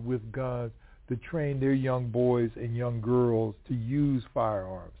community with guns, to train their young boys and young girls to use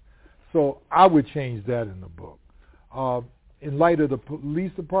firearms. So I would change that in the book. In light of the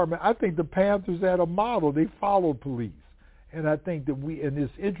police department, I think the Panthers had a model. They followed police. And I think that and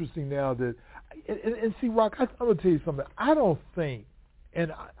it's interesting now that, and see, Rock, I'm going to tell you something. I don't think,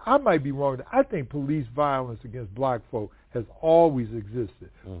 and I might be wrong, I think police violence against black folk has always existed.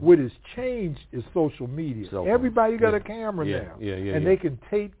 Mm-hmm. What has changed is social media. Everybody got a camera now. And they can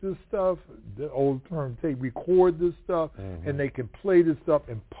tape this stuff, the old term tape, record this stuff, and they can play this stuff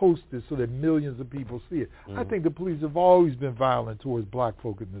and post it so that millions of people see it. Mm-hmm. I think the police have always been violent towards black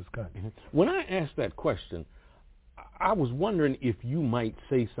folk in this country. Mm-hmm. When I asked that question, I was wondering if you might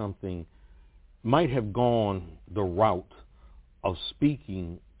say something, might have gone the route of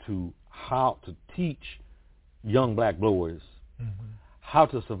speaking to how to teach young black boys how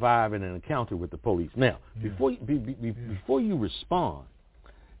to survive in an encounter with the police. Now, before you respond,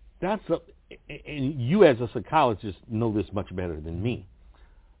 and you as a psychologist know this much better than me,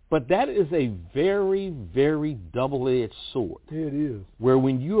 but that is a very, very double-edged sword. It is. Where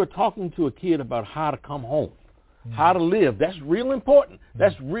when you are talking to a kid about how to come home, how to live, that's real important.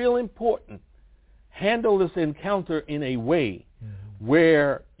 That's real important. Handle this encounter in a way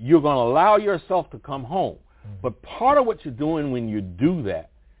where you're going to allow yourself to come home. But part of what you're doing when you do that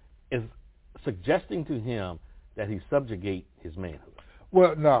is suggesting to him that he subjugate his manhood.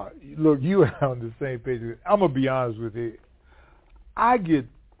 Well, no, look, you and I on the same page. I'm going to be honest with you. I get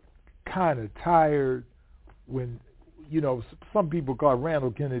kind of tired when, some people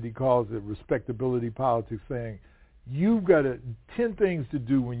Randall Kennedy calls it respectability politics, saying, you've got 10 things to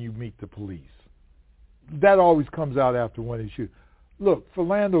do when you meet the police. That always comes out after one issue. Look,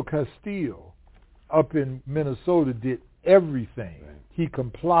 Philando Castile up in Minnesota did everything. Right. He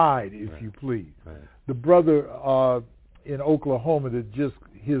complied, if you please. Right. The brother in Oklahoma that just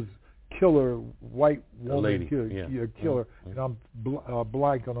his killer, white woman killer, and I'm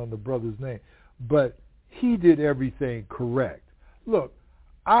blanking on the brother's name, but he did everything correct. Look,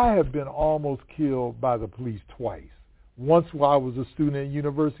 I have been almost killed by the police twice. Once while I was a student at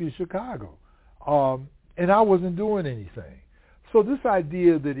University of Chicago, and I wasn't doing anything. So this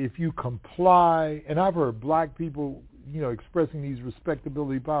idea that if you comply, and I've heard black people, expressing these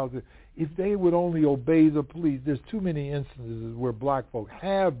respectability policies, if they would only obey the police, there's too many instances where black folk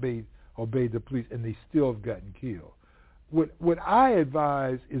have obeyed the police and they still have gotten killed. What I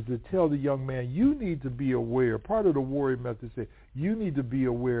advise is to tell the young man, you need to be aware. Part of the warrior method says you need to be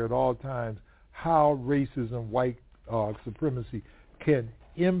aware at all times how racism, white supremacy can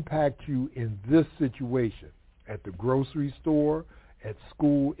impact you in this situation, at the grocery store, at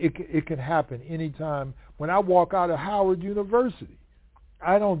school. It can happen anytime. When I walk out of Howard University,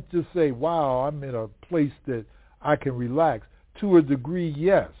 I don't just say, wow, I'm in a place that I can relax. To a degree,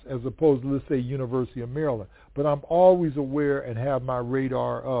 yes, as opposed to, let's say, University of Maryland. But I'm always aware and have my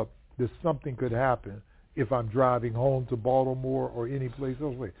radar up that something could happen if I'm driving home to Baltimore or any place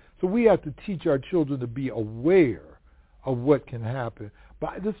else. So we have to teach our children to be aware of what can happen.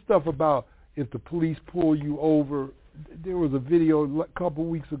 But this stuff about if the police pull you over, there was a video a couple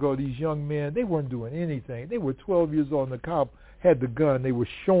weeks ago, these young men, they weren't doing anything. They were 12 years old, and the cop had the gun. They were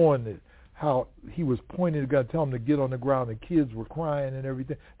showing it, how he was pointing the gun, telling them to get on the ground. The kids were crying and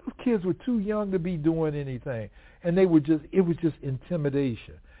everything. Those kids were too young to be doing anything. And it was just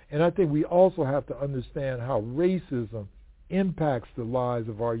intimidation. And I think we also have to understand how racism impacts the lives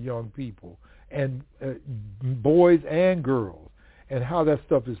of our young people, and boys and girls, and how that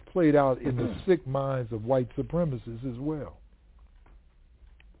stuff is played out in the sick minds of white supremacists as well.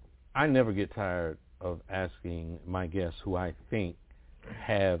 I never get tired of asking my guests who I think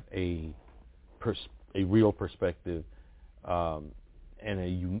have a real perspective and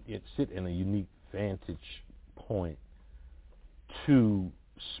sit in a unique vantage point to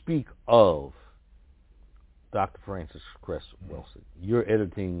speak of Dr. Frances Cress Welsing. You're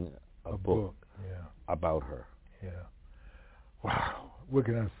editing a book about her. Yeah. Wow. What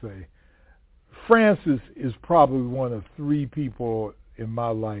can I say? Frances is probably one of three people in my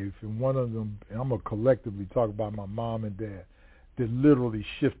life, and one of them, and I'm going to collectively talk about my mom and dad, that literally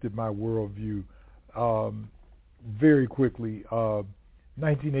shifted my worldview very quickly.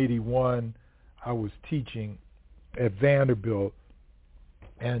 1981, I was teaching at Vanderbilt,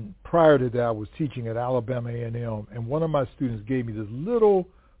 and prior to that, I was teaching at Alabama A&M, and one of my students gave me this little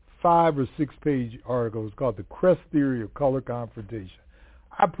 5 or 6 page article. It's called The Cress Theory of Color Confrontation.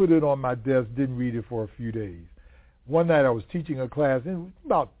 I put it on my desk, didn't read it for a few days. One night I was teaching a class, and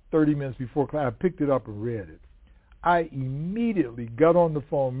about 30 minutes before class, I picked it up and read it. I immediately got on the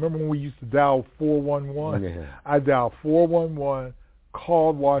phone. Remember when we used to dial 411? Yeah. I dialed 411,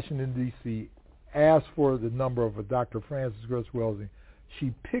 called Washington, D.C., asked for the number of a Dr. Frances Cress Welsing.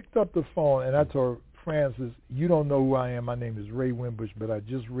 She picked up the phone, and I told her, Frances, you don't know who I am. My name is Ray Winbush, but I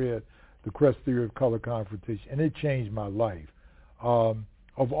just read The Cress Theory of Color Confrontation, and it changed my life.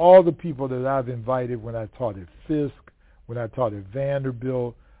 Of all the people that I've invited when I taught at Fisk, when I taught at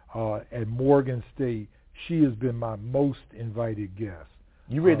Vanderbilt, at Morgan State, she has been my most invited guest.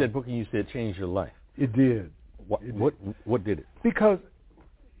 You read that book and you said it changed your life. It did. What did it? Because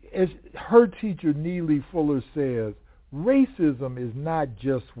as her teacher, Neely Fuller, says, racism is not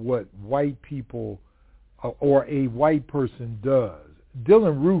just what white people or a white person does.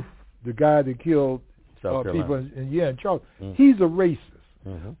 Dylan Roof, the guy that killed people in Charles, he's a racist.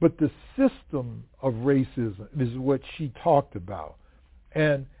 Mm-hmm. But the system of racism is what she talked about.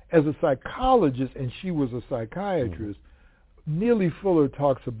 And as a psychologist, and she was a psychiatrist, Neely Fuller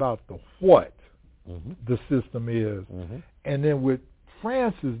talks about the what the system is. Mm-hmm. And then what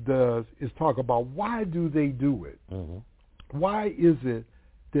Frances does is talk about why do they do it? Mm-hmm. Why is it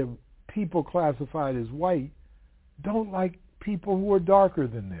that people classified as white don't like people who are darker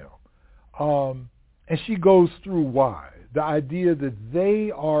than them? And she goes through why. The idea that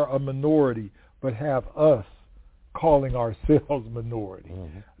they are a minority but have us calling ourselves minority.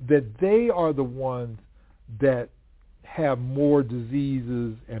 Mm-hmm. That they are the ones that have more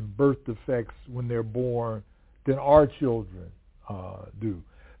diseases and birth defects when they're born than our children do.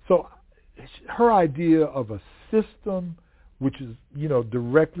 So her idea of a system, which is,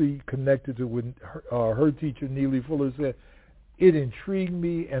 directly connected to what her teacher, Neely Fuller, said, it intrigued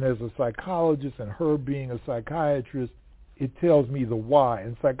me, and as a psychologist and her being a psychiatrist, it tells me the why.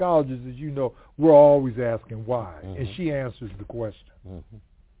 And psychologists, as you know, we're always asking why, and she answers the question.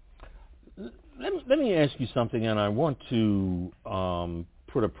 Mm-hmm. Let me ask you something, and I want to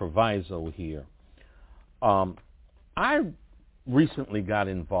put a proviso here. I recently got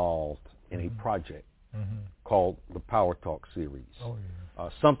involved in a project called the Power Talk series,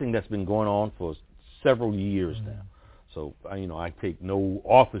 something that's been going on for several years now. So, I take no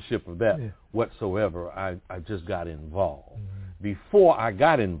authorship of that whatsoever. I just got involved. Before I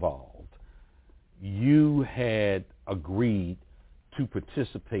got involved, you had agreed to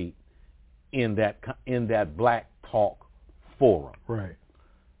participate in that Black Talk forum. Right.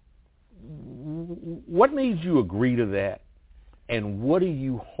 What made you agree to that, and what do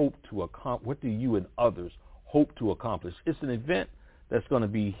you hope to accomplish? What do you and others hope to accomplish? It's an event that's going to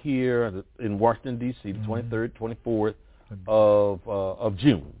be here in Washington, D.C., the 23rd, 24th of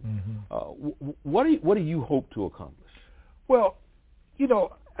June. What do you hope to accomplish? Well,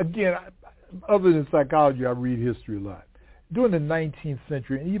 again, other than psychology, I read history a lot. during the 19th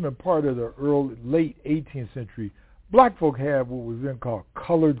century and even part of the late 18th century, black folk had what was then called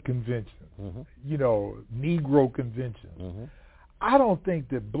colored conventions, you know, Negro conventions. I don't think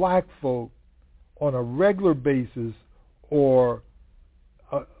that black folk on a regular basis or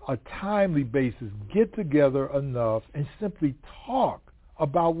a timely basis get together enough and simply talk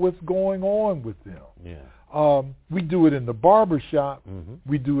about what's going on with them. Yeah. We do it in the barber shop.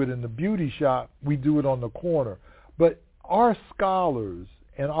 We do it in the beauty shop. We do it on the corner. But our scholars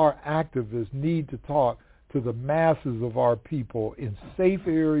and our activists need to talk to the masses of our people in safe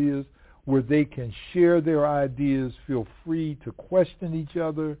areas where they can share their ideas, feel free to question each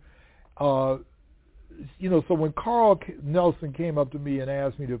other. You know, so when Carl Nelson came up to me and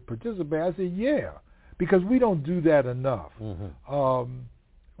asked me to participate, I said, yeah, because we don't do that enough.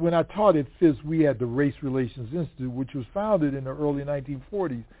 When I taught at Fisk, we had the Race Relations Institute, which was founded in the early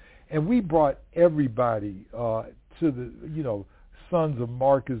 1940s, and we brought everybody to the, you know, sons of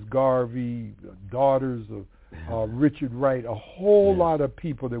Marcus Garvey, daughters of Richard Wright, a whole lot of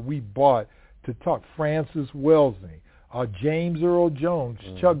people that we brought to talk. Francis Wellesley, James Earl Jones,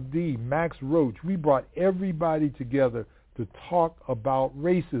 Chuck D, Max Roach. We brought everybody together to talk about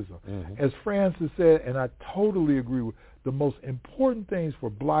racism. As Francis said, and I totally agree with, the most important things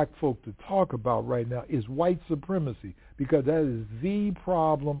for black folk to talk about right now is white supremacy, because that is the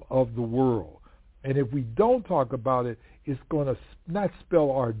problem of the world. And if we don't talk about it, it's going to not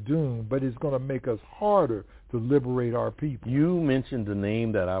spell our doom, but it's going to make us harder to liberate our people. You mentioned the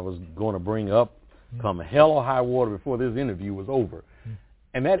name that I was going to bring up come hell or high water before this interview was over.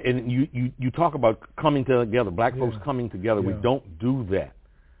 And that, and you talk about coming together, black folks coming together. We don't do that.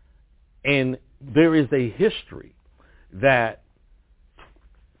 And there is a history that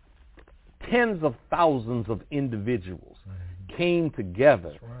tens of thousands of individuals came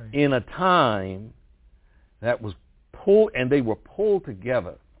together in a time that was pulled, and they were pulled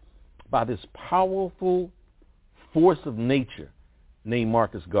together by this powerful force of nature named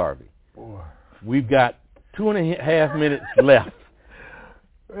Marcus Garvey. Boy. We've got 2.5 minutes left.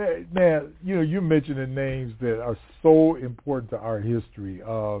 Man, you know, you're mentioning names that are so important to our history.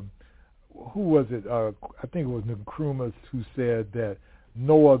 Who was it? I think it was Nkrumah who said that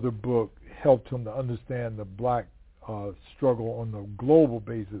no other book helped him to understand the black struggle on a global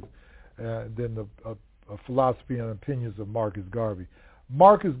basis than the philosophy and opinions of Marcus Garvey.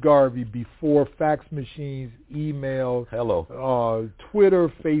 Marcus Garvey, before fax machines, email, Twitter,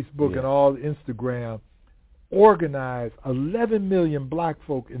 Facebook, and all Instagram, organized 11 million black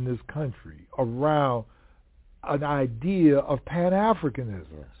folk in this country around an idea of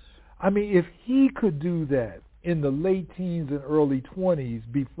Pan-Africanism. I mean, if he could do that in the late teens and early 20s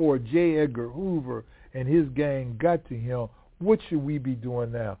before J. Edgar Hoover and his gang got to him, what should we be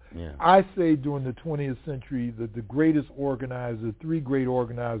doing now? I say during the 20th century, the greatest organizers, three great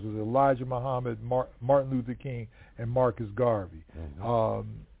organizers, Elijah Muhammad, Martin Luther King, and Marcus Garvey,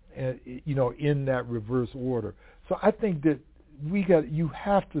 and, you know, in that reverse order. So I think that you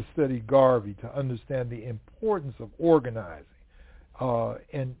have to study Garvey to understand the importance of organizing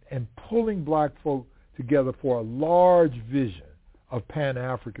and pulling black folk together for a large vision of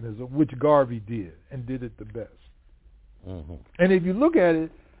Pan-Africanism, which Garvey did, and did it the best. And if you look at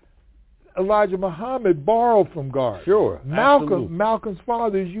it, Elijah Muhammad borrowed from Garvey. Malcolm's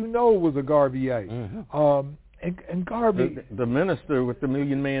father, as you know, was a Garveyite. And Garvey... The minister with the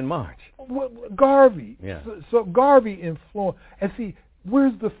Million Man March. Garvey. So Garvey influenced... And see,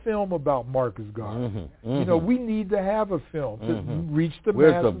 where's the film about Marcus Garvey? You know, we need to have a film to reach the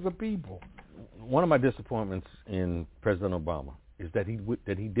masses of people. One of my disappointments in President Obama is that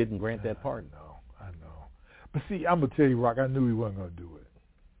he didn't grant that pardon. I know. But see, I'm going to tell you, Rock, I knew he wasn't going to do it.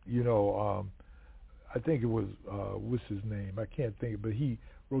 You know, I think it was, what's his name? I can't think of it, but he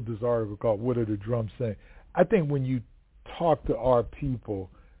wrote this article called What Are the Drums Saying? I think when you talk to our people,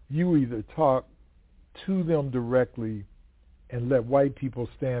 you either talk to them directly and let white people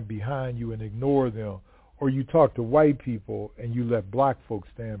stand behind you and ignore them, or you talk to white people and you let black folks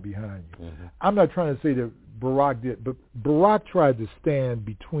stand behind you. I'm not trying to say that Barack did, but Barack tried to stand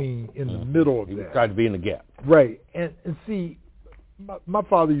between, in the middle of that. He tried to be in the gap. Right. And see, my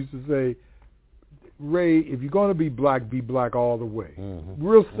father used to say, Ray, if you're going to be black all the way.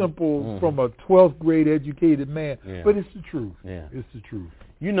 Real simple from a 12th grade educated man, but it's the truth. It's the truth.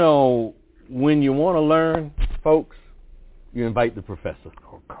 You know, when you want to learn, folks, you invite the professor.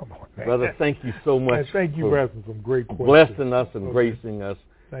 Oh, come on, man. Brother, thank you so much. And thank you for asking some great questions. Blessing us and gracing us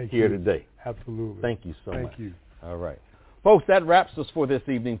here today. Absolutely. Thank you so much. Thank you. All right. Folks, that wraps us for this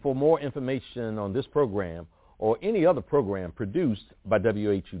evening. For more information on this program or any other program produced by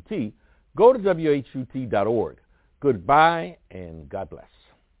WHUT, go to WHUT.org. Goodbye, and God bless.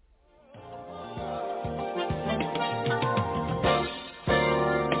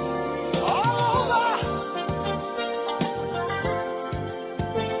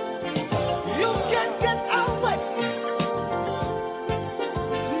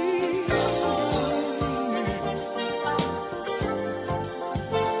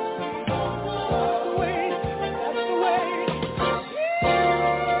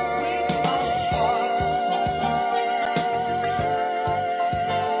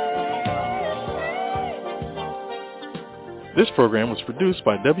 This program was produced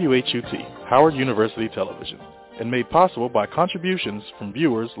by WHUT, Howard University Television, and made possible by contributions from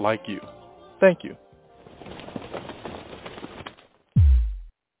viewers like you. Thank you.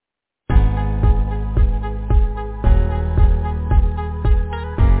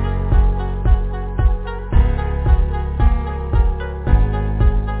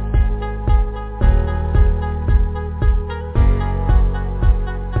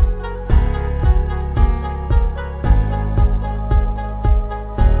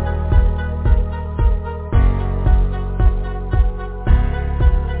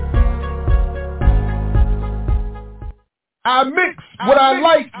 I mix what I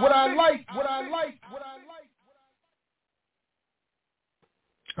like.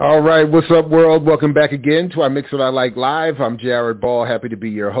 All right, what's up, world? Welcome back again to I Mix What I Like Live. I'm Jared Ball, happy to be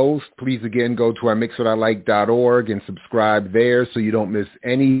your host. Please, again, go to imixwhatilike.org and subscribe there so you don't miss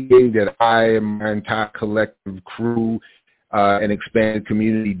anything that I and my entire collective crew and expanded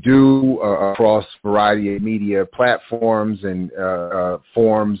community do across a variety of media platforms and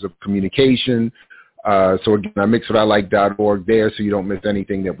forms of communication. So again, imixwhatilike.org there so you don't miss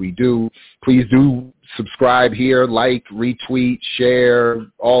anything that we do. Please do subscribe here, like, retweet, share,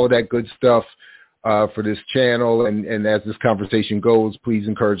 all of that good stuff for this channel. And as this conversation goes, please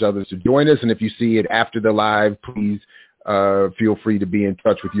encourage others to join us. And if you see it after the live, please feel free to be in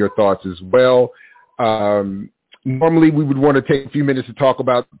touch with your thoughts as well. Normally, we would want to take a few minutes to talk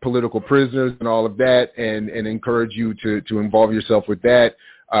about political prisoners and all of that and encourage you to involve yourself with that.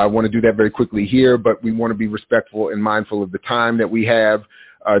 I want to do that very quickly here, but we want to be respectful and mindful of the time that we have,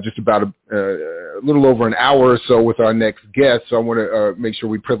 just about a little over an hour or so with our next guest. So I want to make sure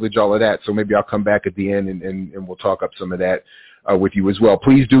we privilege all of that. So maybe I'll come back at the end and we'll talk up some of that with you as well.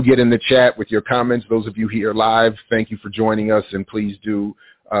 Please do get in the chat with your comments. Those of you here live, thank you for joining us, and please do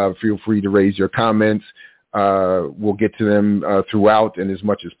feel free to raise your comments. We'll get to them throughout and as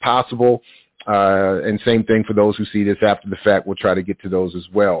much as possible. And same thing for those who see this after the fact. We'll try to get to those as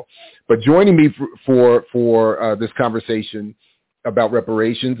well. But joining me for this conversation about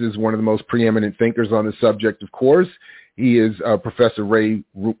reparations is one of the most preeminent thinkers on the subject, of course. He is Professor Ray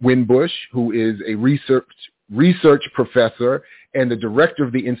Winbush, who is a research professor and the director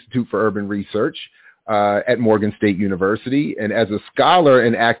of the Institute for Urban Research at Morgan State University. And as a scholar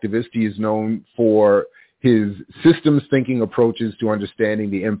and activist, he is known for his systems thinking approaches to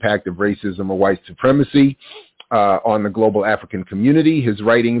understanding the impact of racism or white supremacy on the global African community. His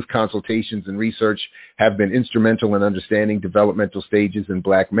writings, consultations, and research have been instrumental in understanding developmental stages in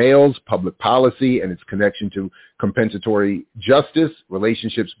black males, public policy, and its connection to compensatory justice,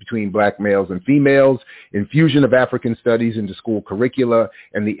 relationships between black males and females, infusion of African studies into school curricula,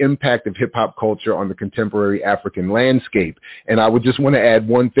 and the impact of hip-hop culture on the contemporary African landscape. And I would just want to add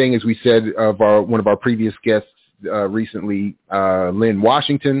one thing, as we said of one of our previous guests recently, Lynn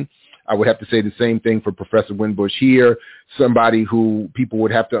Washington. I would have to say the same thing for Professor Winbush here, somebody who people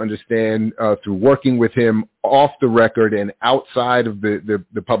would have to understand through working with him off the record and outside of the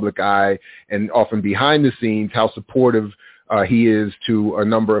public eye and often behind the scenes, how supportive he is to a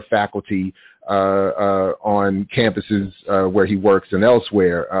number of faculty on campuses where he works and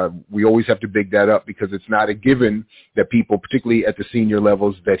elsewhere. We always have to big that up because it's not a given that people, particularly at the senior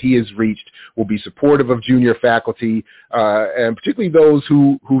levels that he has reached, will be supportive of junior faculty, and particularly those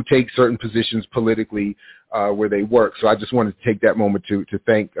who take certain positions politically where they work. So I just wanted to take that moment to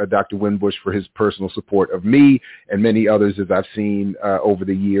thank Dr. Winbush for his personal support of me and many others as I've seen over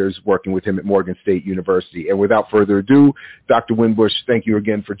the years working with him at Morgan State University. And without further ado, Dr. Winbush, thank you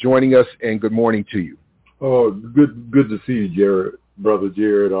again for joining us, and good morning to you. Oh, good to see you, Jared, Brother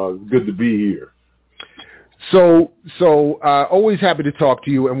Jared. Good to be here. So always happy to talk to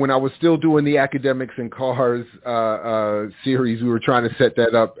you. And when I was still doing the Academics and Cars series, we were trying to set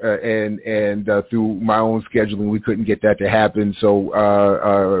that up, and through my own scheduling, we couldn't get that to happen. So,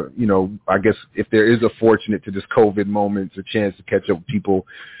 I guess if there is a fortunate to this COVID moment, it's a chance to catch up with people,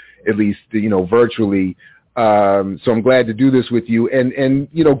 at least, virtually. So I'm glad to do this with you. And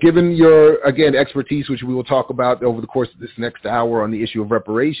given your, again, expertise, which we will talk about over the course of this next hour on the issue of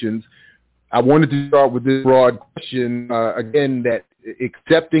reparations, I wanted to start with this broad question, again, that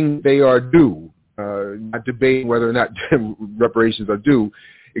accepting they are due, not debating whether or not reparations are due,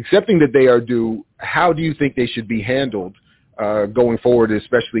 accepting that they are due, how do you think they should be handled going forward,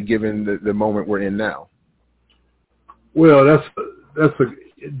 especially given the moment we're in now? Well, that's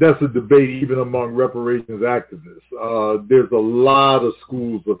a debate even among reparations activists. There's a lot of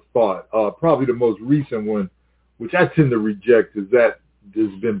schools of thought. Probably the most recent one, which I tend to reject, is that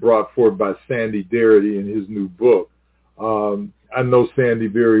has been brought forward by Sandy Darity in his new book. I know Sandy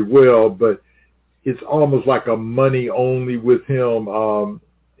very well, but it's almost like a money only with him.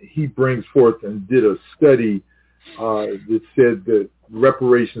 He brings forth and did a study that said that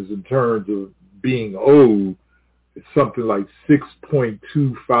reparations in terms of being owed is something like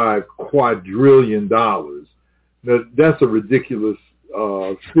 $6.25 quadrillion. Now, that's a ridiculous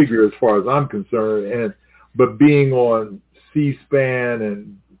figure as far as I'm concerned. But being on C-SPAN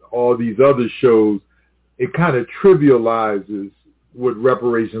and all these other shows, it kind of trivializes what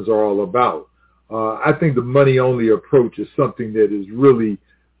reparations are all about. I think the money-only approach is something that is really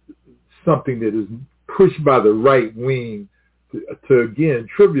something that is pushed by the right wing to again,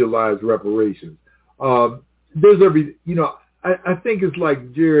 trivialize reparations. There's I think it's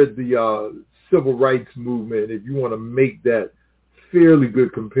like, Jared, the civil rights movement, if you want to make that fairly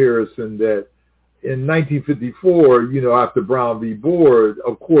good comparison, that in 1954, after Brown v. Board,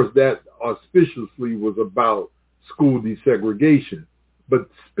 of course, that auspiciously was about school desegregation. But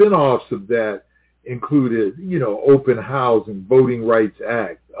spin-offs of that included, open housing, Voting Rights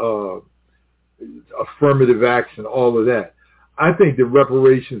Act, affirmative action, all of that. I think that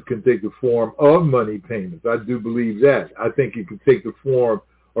reparations can take the form of money payments. I do believe that. I think it can take the form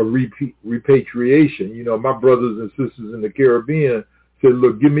of repatriation. My brothers and sisters in the Caribbean said,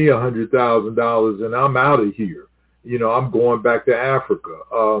 look, give me $100,000 and I'm out of here. I'm going back to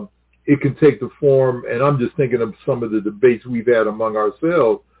Africa. It can take the form, and I'm just thinking of some of the debates we've had among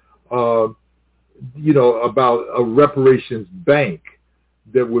ourselves, about a reparations bank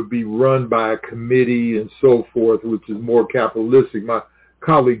that would be run by a committee and so forth, which is more capitalistic. My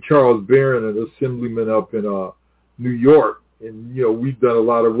colleague Charles Barron, an assemblyman up in New York, and we've done a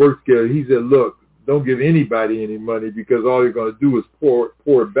lot of work together. He said, look, don't give anybody any money because all you're going to do is pour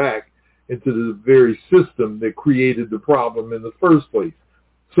it back into the very system that created the problem in the first place.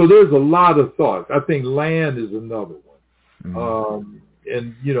 So there's a lot of thoughts. I think land is another one. Mm-hmm.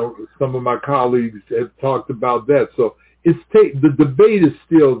 And, some of my colleagues have talked about that. So the debate is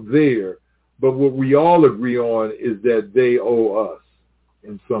still there, but what we all agree on is that they owe us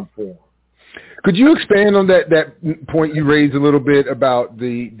in some form. Could you expand on that point you raised a little bit about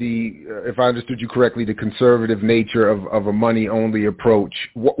the if I understood you correctly, the conservative nature of a money-only approach?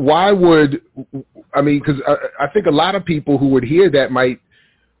 Why would, because I think a lot of people who would hear that might,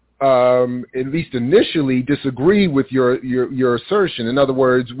 at least initially, disagree with your assertion. In other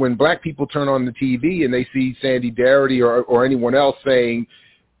words, when black people turn on the TV and they see Sandy Darity or anyone else saying,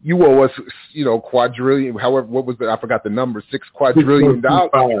 you owe us, quadrillion, however, what was I forgot the number, $6 quadrillion.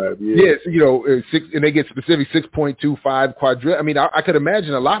 Yes, and they get specific 6.25 quadrillion. I could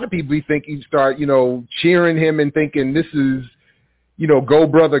imagine a lot of people you start, cheering him and thinking this is, go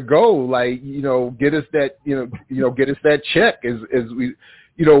brother, go, like, get us that, get us that check as we,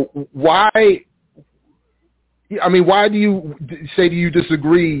 why? Why do you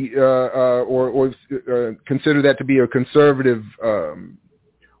disagree or consider that to be a conservative?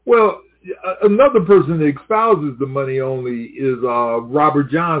 Well, another person that espouses the money only is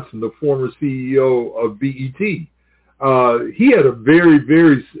Robert Johnson, the former CEO of BET. He had has a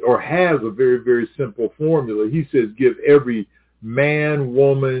very, very simple formula. He says give every man,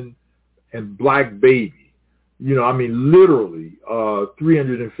 woman, and black baby, literally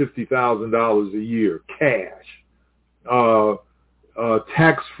 $350,000 a year cash,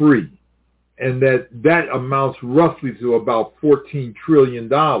 tax-free. And that amounts roughly to about $14 trillion,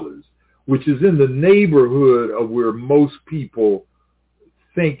 which is in the neighborhood of where most people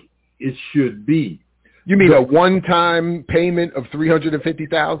think it should be. You mean a one-time payment of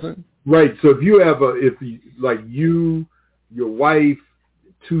 $350,000? Right. So if you have you, your wife,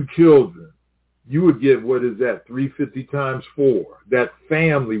 2 children, you would get, what is that, 350 times 4. That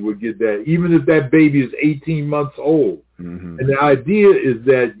family would get that, even if that baby is 18 months old. Mm-hmm. And the idea is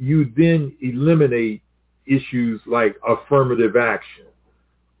that you then eliminate issues like affirmative action.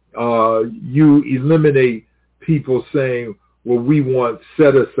 You eliminate people saying, well, we want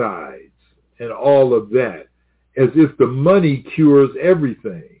set-asides and all of that, as if the money cures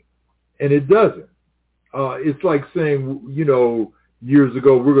everything. And it doesn't. It's like saying, years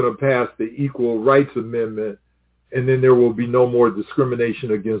ago, we're going to pass the Equal Rights Amendment and then there will be no more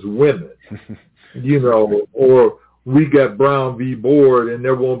discrimination against women, or we got Brown v. Board, and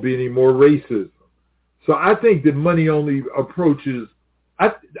there won't be any more racism. So I think that money-only approaches,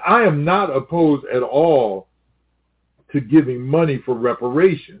 I am not opposed at all to giving money for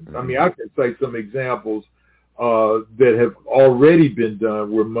reparations. I mean, I can cite some examples that have already been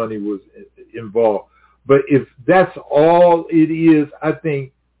done where money was involved. But if that's all it is, I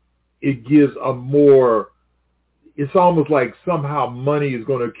think it gives it's almost like somehow money is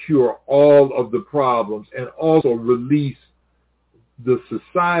going to cure all of the problems and also release the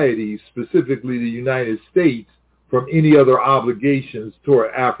society, specifically the United States, from any other obligations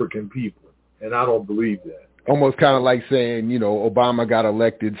toward African people. And I don't believe that. Almost kind of like saying, Obama got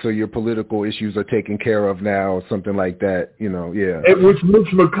elected, so your political issues are taken care of now, something like that, yeah. And which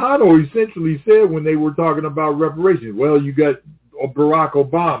Mitch McConnell essentially said when they were talking about reparations. Well, you got Barack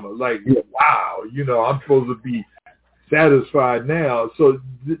Obama, wow, I'm supposed to be satisfied now. So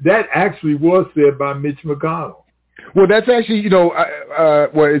that actually was said by Mitch McConnell. Well, that's actually,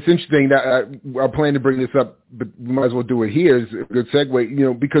 it's interesting that I plan to bring this up, but we might as well do it here. It's a good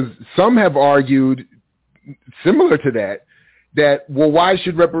segue, because some have argued similar to that, well, why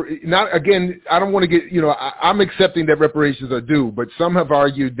should not, again, I don't want to get, I'm accepting that reparations are due, but some have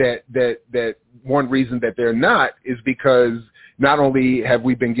argued that one reason that they're not is because not only have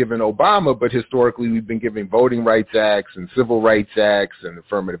we been given Obama, but historically we've been given voting rights acts and civil rights acts and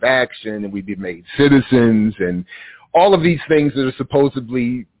affirmative action, and we've been made citizens, and all of these things that are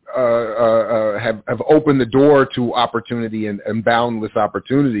supposedly have opened the door to opportunity and boundless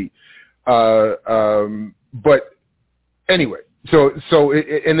opportunity. But anyway,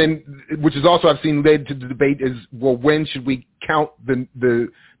 and then, which is also I've seen led to the debate is, well, when should we count the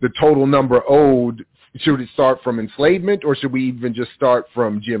total number owed? Should it start from enslavement, or should we even just start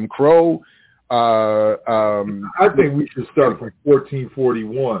from Jim Crow? I think we should start from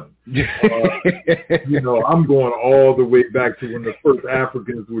 1441. I'm going all the way back to when the first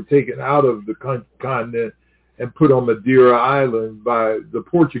Africans were taken out of the continent and put on Madeira Island by the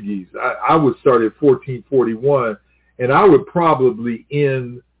Portuguese. I would start at 1441, and I would probably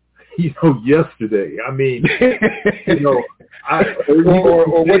end, yesterday. I mean,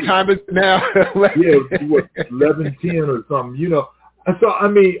 or what time is it now? 11:10 or something. So I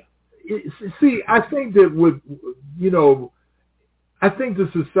mean, I think that I think the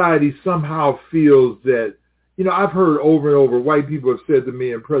society somehow feels that. I've heard over and over, white people have said to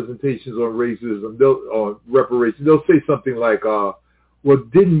me in presentations on racism, on reparations, they'll say something like, well,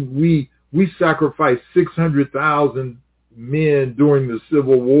 didn't we sacrificed 600,000 men during the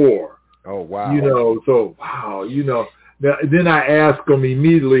Civil War? Oh, wow. So, wow, Now, then I ask them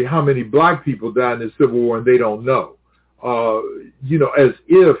immediately how many black people died in the Civil War, and they don't know. As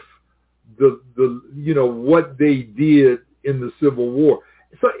if what they did in the Civil War.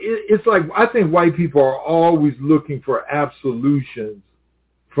 So it's like, I think white people are always looking for absolutions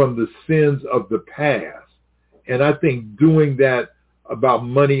from the sins of the past. And I think doing that about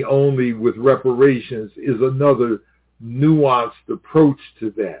money only with reparations is another nuanced approach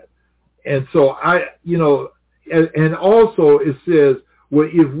to that. And so and also it says, well,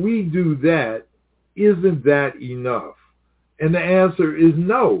 if we do that, isn't that enough? And the answer is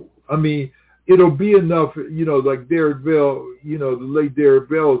no. I mean, it'll be enough, like Derek Bell, the late Derek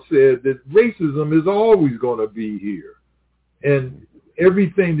Bell said that racism is always going to be here. And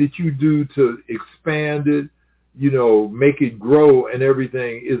everything that you do to expand it, make it grow and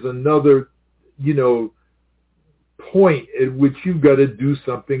everything is another, point at which you've got to do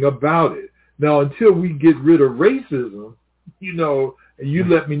something about it. Now, until we get rid of racism, and you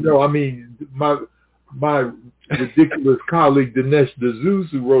let me know, I mean, my ridiculous colleague Dinesh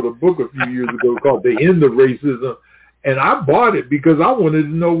D'Souza, who wrote a book a few years ago called The End of Racism, and I bought it because I wanted to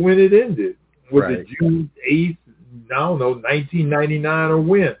know when it ended. Was it June 8th, 1999 or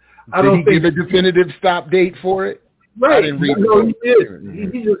when? Did he give a definitive stop date for it? Right. I didn't read he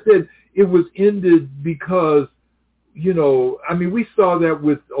did. He just said it was ended because, we saw that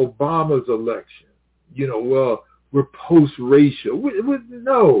with Obama's election. Well, we're post-racial.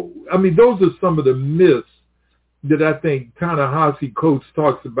 No. I mean, those are some of the myths that I think Ta-Nehisi Coates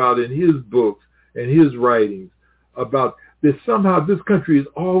talks about in his books and his writings about that somehow this country is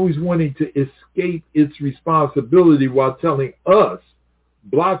always wanting to escape its responsibility while telling us,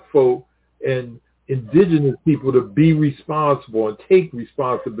 black folk and indigenous people, to be responsible and take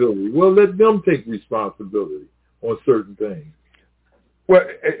responsibility. Well, let them take responsibility on certain things. Well,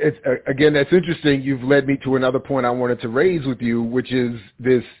 again, that's interesting. You've led me to another point I wanted to raise with you, which is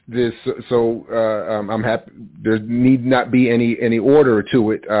this. I'm happy. There need not be any order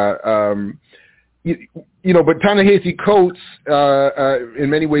to it. but Ta-Nehisi Coates, in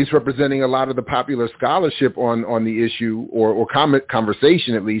many ways representing a lot of the popular scholarship on the issue, or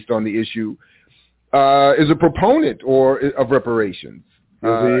conversation at least on the issue, is a proponent of reparations.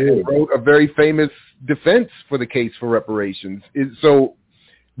 And wrote a very famous defense for the case for reparations. So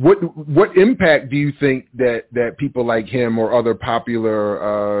what impact do you think that people like him or other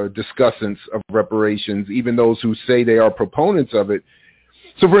popular discussants of reparations, even those who say they are proponents of it?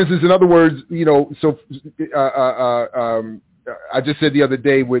 So, for instance, in other words, I just said the other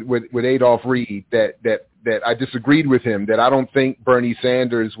day with Adolph Reed that I disagreed with him, that I don't think Bernie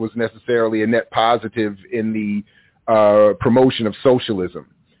Sanders was necessarily a net positive in the promotion of socialism,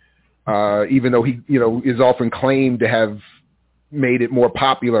 even though he, is often claimed to have made it more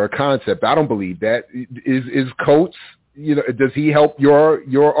popular a concept. I don't believe that. Is Coates, does he help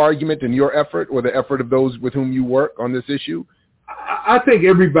your argument and your effort, or the effort of those with whom you work on this issue? I think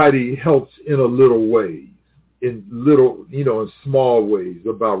everybody helps in a little way, in small ways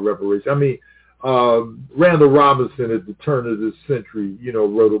about reparations. I mean, Randall Robinson at the turn of this century,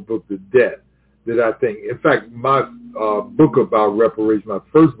 wrote a book, The Debt, that I think, in fact, my book about reparations, my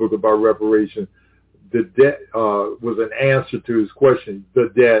first book about reparations, The Debt, was an answer to his question,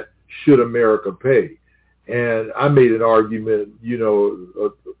 the debt, should America pay? And I made an argument,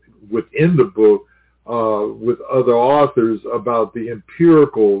 within the book, with other authors about the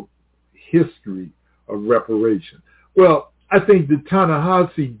empirical history of reparation. Well, I think that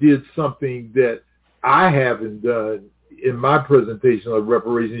Ta-Nehisi did something that I haven't done in my presentation of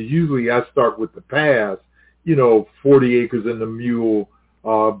reparations. Usually I start with the past, 40 Acres and the Mule,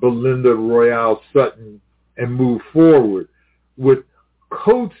 Belinda Royale Sutton, and move forward. What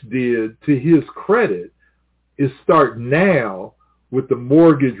Coates did, to his credit, is start now with the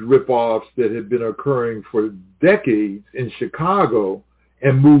mortgage ripoffs that had been occurring for decades in Chicago,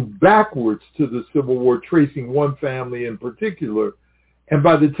 and move backwards to the Civil War, tracing one family in particular. And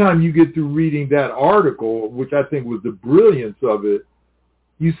by the time you get through reading that article, which I think was the brilliance of it,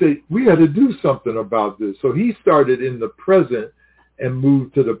 you say, we had to do something about this. So he started in the present and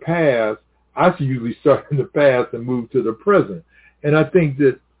moved to the past. I usually start in the past and move to the present. And I think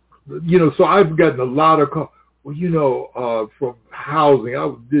that, so I've gotten a lot of calls. Well, from housing,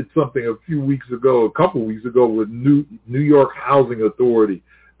 I did something a couple weeks ago with New York Housing Authority,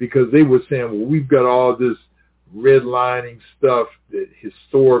 because they were saying, well, we've got all this redlining stuff, that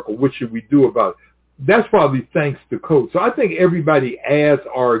historical, what should we do about it? That's probably thanks to Coates. So I think everybody adds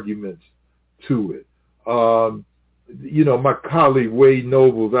arguments to it. My colleague Wade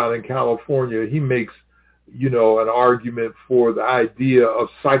Nobles out in California, he makes, an argument for the idea of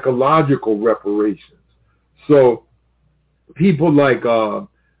psychological reparations. So people like, Lil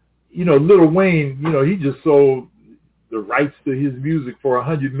Wayne, he just sold the rights to his music for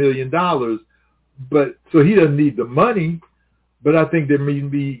 $100 million. But so he doesn't need the money. But I think there may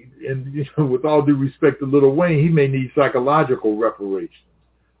be, and with all due respect to Lil Wayne, he may need psychological reparations.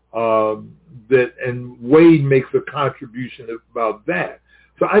 And Wade makes a contribution about that.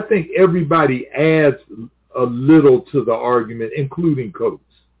 So I think everybody adds a little to the argument, including Coates.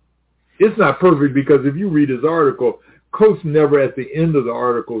 It's not perfect, because if you read his article, Coates never at the end of the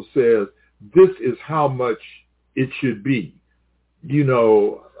article says, this is how much it should be.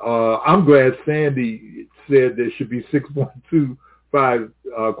 I'm glad Sandy said there should be $6.25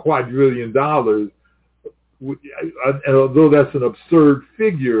 quadrillion. And although that's an absurd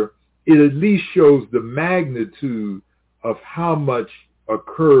figure, it at least shows the magnitude of how much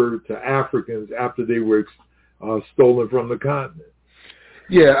occurred to Africans after they were stolen from the continent.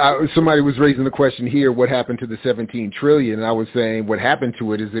 Yeah, somebody was raising the question here, what happened to the $17 trillion? And I was saying what happened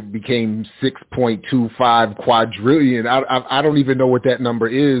to it is it became 6.25 quadrillion. I don't even know what that number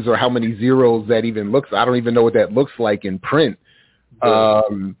is, or how many zeros that even looks. I don't even know what that looks like in print. But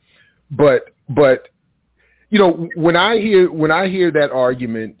when I hear that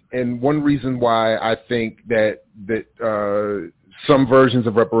argument, and one reason why I think that some versions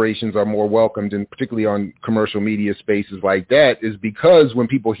of reparations are more welcomed, and particularly on commercial media spaces like that, is because when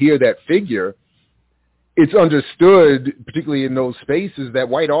people hear that figure, it's understood, particularly in those spaces, that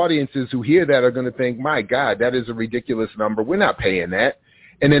white audiences who hear that are going to think, my God, that is a ridiculous number. We're not paying that.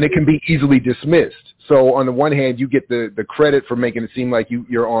 And then it can be easily dismissed. So on the one hand, you get the credit for making it seem like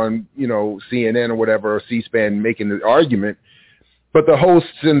you're on, CNN or whatever, or C-SPAN, making the argument. But the hosts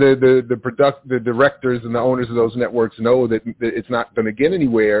and the directors and the owners of those networks know that it's not going to get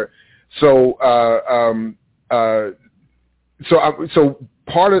anywhere. So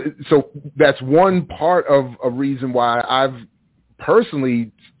that's one part of a reason why I've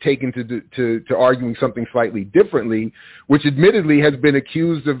personally taken to arguing something slightly differently, which admittedly has been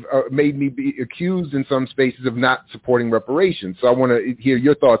accused of, made me be accused in some spaces of not supporting reparations. So I want to hear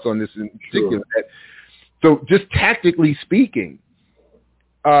your thoughts on this in particular. Sure. So just tactically speaking,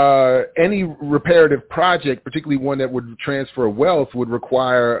 any reparative project, particularly one that would transfer wealth, would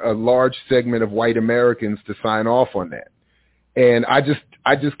require a large segment of white Americans to sign off on that. And I just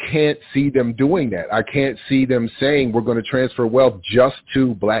can't see them doing that. I can't see them saying we're going to transfer wealth just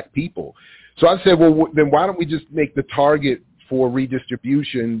to black people. So I said, well, then why don't we just make the target for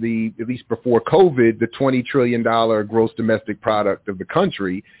redistribution, at least before COVID, the $20 trillion gross domestic product of the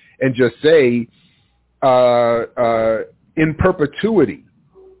country, and just say in perpetuity,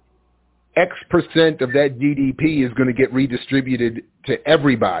 X% of that GDP is going to get redistributed to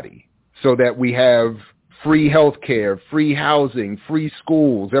everybody so that we have free health care, free housing, free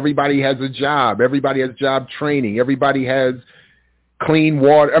schools. Everybody has a job. Everybody has job training. Everybody has clean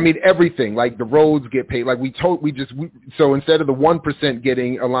water. I mean, everything. Like the roads get paid. Like so instead of the 1%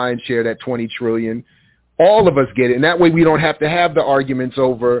 getting a lion's share, that $20 trillion, all of us get it. And that way we don't have to have the arguments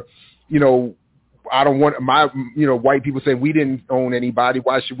over, I don't want white people saying we didn't own anybody.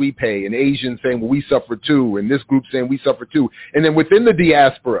 Why should we pay? And Asians saying, well, we suffer too. And this group saying we suffer too. And then within the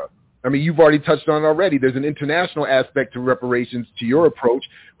diaspora, I mean, you've already touched on it already. There's an international aspect to reparations to your approach,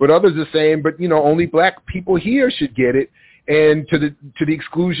 but others are saying, but only black people here should get it, and to the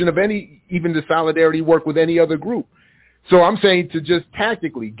exclusion of even the solidarity work with any other group. So I'm saying to just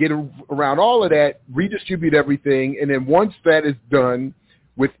tactically get around all of that, redistribute everything, and then once that is done,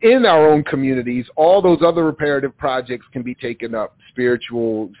 within our own communities, all those other reparative projects can be taken up,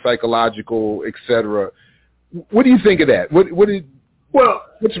 spiritual, psychological, etc. What do you think of that?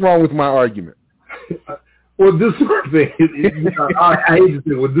 What's wrong with my argument? Well, this is the thing. I hate to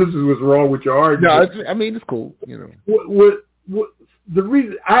say, well, this is what's wrong with your argument. No, it's cool. What the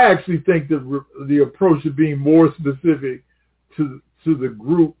reason I actually think that the approach of being more specific to the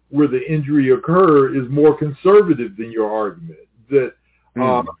group where the injury occurred is more conservative than your argument. That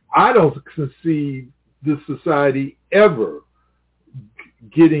I don't conceive this society ever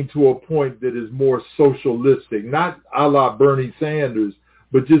getting to a point that is more socialistic, not a la Bernie Sanders,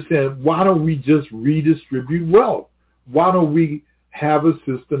 but just saying, why don't we just redistribute wealth? Why don't we have a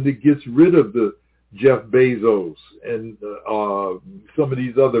system that gets rid of the Jeff Bezos and some of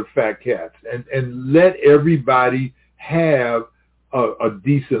these other fat cats and let everybody have a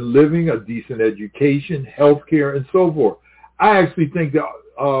decent living, a decent education, healthcare, and so forth. I actually think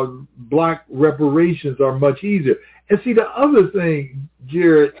that black reparations are much easier. And see, the other thing,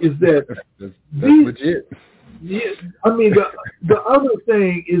 Jared, is that that's legit. Yeah, I mean, the other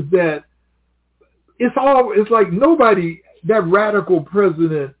thing is that it's like nobody, that radical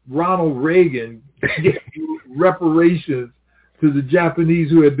president Ronald Reagan gave reparations to the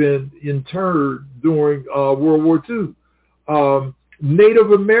Japanese who had been interned during World War II.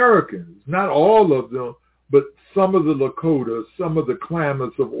 Native Americans, not all of them, but some of the Lakotas, some of the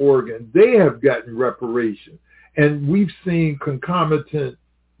Klamaths of Oregon, they have gotten reparations. And we've seen concomitant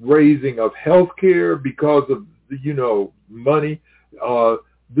raising of health care because of, money.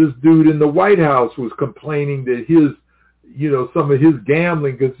 This dude in the White House was complaining that some of his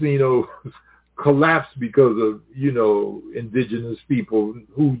gambling casinos collapsed because of, indigenous people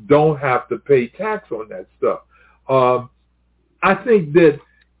who don't have to pay tax on that stuff. I think that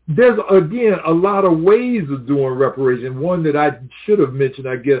there's, again, a lot of ways of doing reparation. One that I should have mentioned,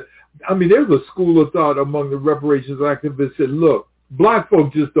 I guess, there's a school of thought among the reparations activists that, look, black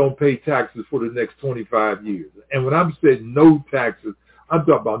folks just don't pay taxes for the next 25 years. And when I'm saying no taxes, I'm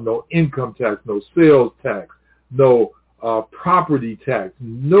talking about no income tax, no sales tax, no property tax,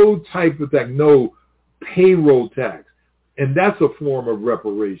 no type of tax, no payroll tax. And that's a form of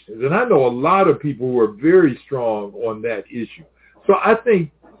reparations. And I know a lot of people who are very strong on that issue. So I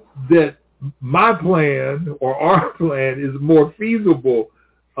think that my plan or our plan is more feasible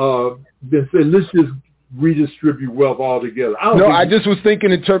than say, let's just redistribute wealth altogether. I just was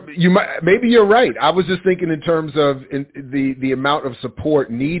thinking in terms. Maybe you're right. I was just thinking in terms of the amount of support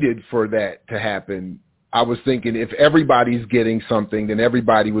needed for that to happen. I was thinking if everybody's getting something, then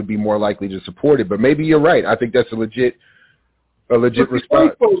everybody would be more likely to support it. But maybe you're right. I think that's a legit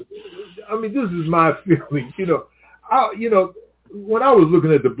response. This is my feeling. When I was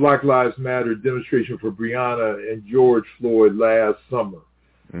looking at the Black Lives Matter demonstration for Breonna and George Floyd last summer,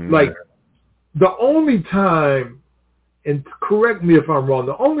 like the only time, and correct me if I'm wrong,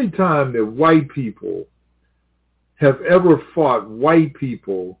 the only time that white people have ever fought white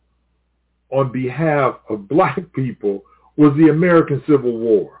people on behalf of black people was the American Civil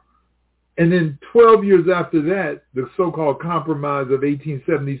War. And then 12 years after that, the so-called Compromise of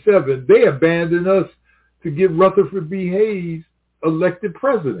 1877, they abandoned us to get Rutherford B. Hayes elected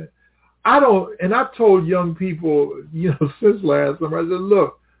president. I've told young people, since last summer, I said,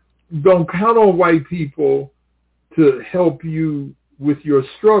 look, don't count on white people to help you with your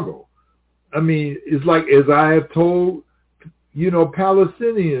struggle. I mean, it's like, as I have told,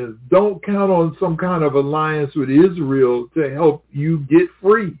 Palestinians, don't count on some kind of alliance with Israel to help you get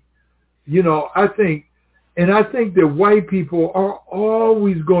free. I think that white people are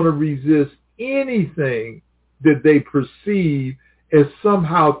always going to resist anything that they perceive as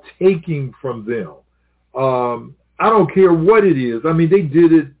somehow taking from them. I don't care what it is. I mean, they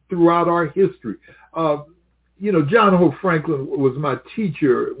did it throughout our history. John Hope Franklin was my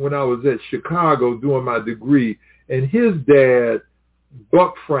teacher when I was at Chicago doing my degree, and his dad,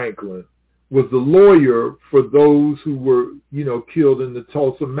 Buck Franklin, was the lawyer for those who were, killed in the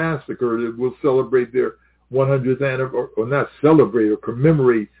Tulsa massacre that will celebrate their 100th anniversary, or not celebrate, or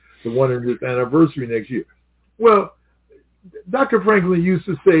commemorate the 100th anniversary next year. Well, Dr. Franklin used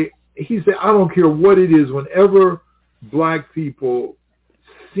to say, I don't care what it is, whenever black people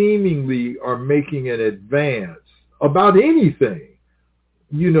seemingly are making an advance about anything,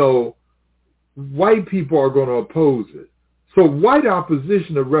 white people are going to oppose it. So white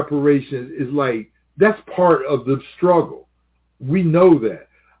opposition to reparations is like, that's part of the struggle. We know that.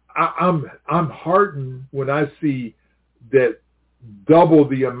 I'm heartened when I see that double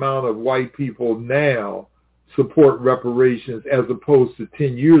the amount of white people now support reparations as opposed to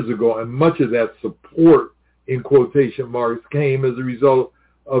 10 years ago. And much of that support, in quotation marks, came as a result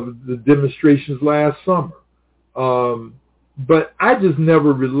of the demonstrations last summer. But I just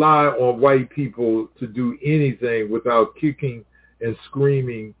never rely on white people to do anything without kicking and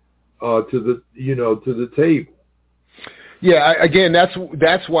screaming to the table. Yeah, again,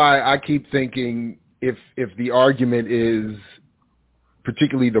 that's why I keep thinking if the argument is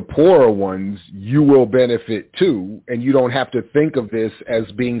particularly the poorer ones, you will benefit too, and you don't have to think of this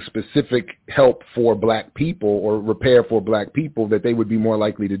as being specific help for black people or repair for black people, that they would be more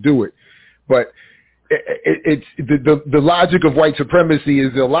likely to do it. But it's the logic of white supremacy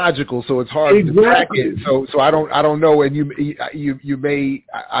is illogical, so it's hard to track it. So I don't know, and you may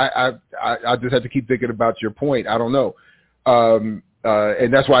I just have to keep thinking about your point. I don't know,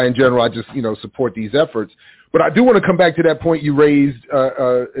 and that's why in general I just support these efforts. But I do want to come back to that point you raised,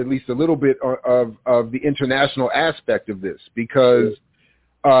 at least a little bit of the international aspect of this, because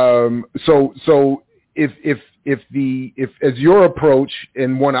so if as your approach,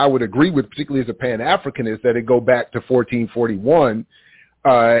 and one I would agree with, particularly as a Pan-Africanist, that it go back to 1441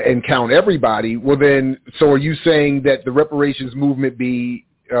 and count everybody, well then, so are you saying that the reparations movement be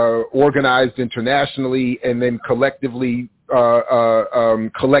organized internationally and then collectively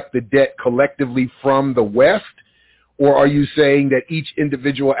collect the debt collectively from the West? Or are you saying that each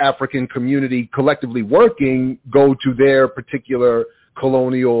individual African community collectively working go to their particular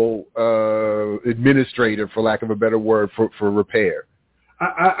colonial administrator, for lack of a better word, for repair?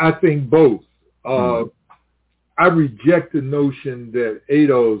 I think both. I reject the notion that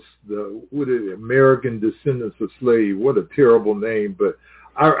ADOS, the American Descendants of Slaves, what a terrible name, but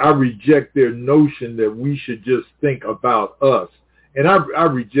I reject their notion that we should just think about us. And I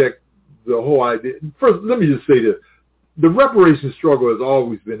reject the whole idea. First, let me just say this. The reparations struggle has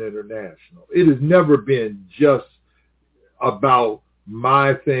always been international. It has never been just about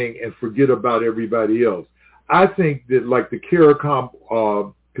my thing and forget about everybody else. I think that like the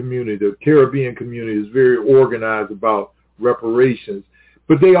CARICOM community, the Caribbean community, is very organized about reparations,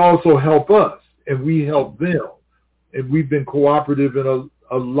 but they also help us and we help them. And we've been cooperative in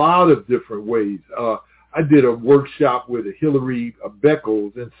a lot of different ways. I did a workshop with Hilary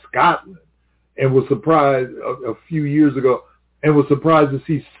Beckles in Scotland and was surprised a few years ago and was surprised to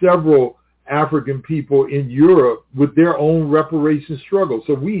see several African people in Europe with their own reparation struggle.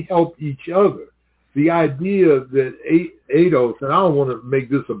 So we help each other. The idea that ADOS, and I don't want to make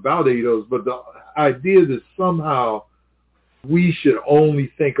this about ADOS, but the idea that somehow we should only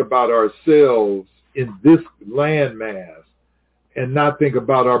think about ourselves in this landmass and not think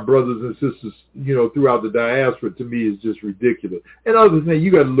about our brothers and sisters, throughout the diaspora, to me is just ridiculous. And other than that,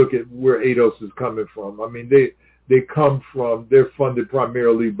 you got to look at where ADOS is coming from. I mean, they're funded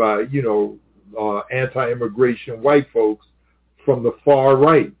primarily by, anti-immigration white folks from the far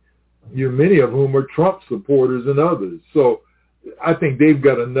right, many of whom are Trump supporters and others. So I think they've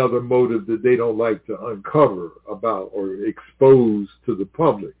got another motive that they don't like to uncover about or expose to the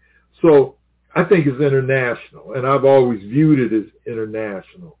public. So I think it's international, and I've always viewed it as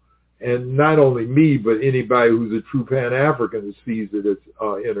international. And not only me, but anybody who's a true Pan-African sees it as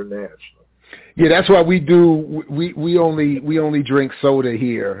international. Yeah, that's why we only drink soda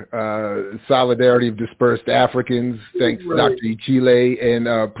here. Solidarity of Dispersed Africans. Thanks, right. Dr. Ichile.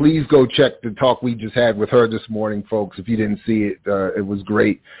 And please go check the talk we just had with her this morning, folks. If you didn't see it, it was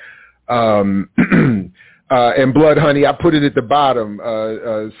great. And Blood Honey, I put it at the bottom.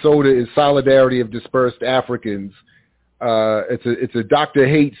 Soda is Solidarity of Dispersed Africans. It's a Dr.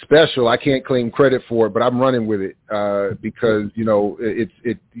 Hate special. I can't claim credit for it, but I'm running with it because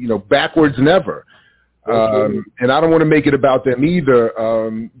it's backwards never. And I don't want to make it about them either.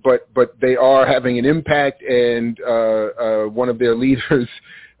 But they are having an impact, and one of their leaders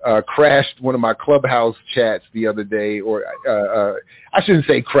crashed one of my Clubhouse chats the other day, or I shouldn't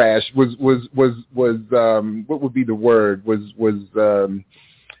say crashed. Was what would be the word? Was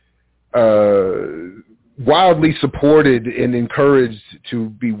wildly supported and encouraged to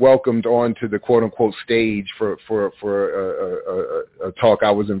be welcomed onto the quote unquote stage for a talk I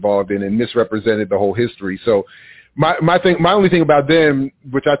was involved in, and misrepresented the whole history. So my only thing about them,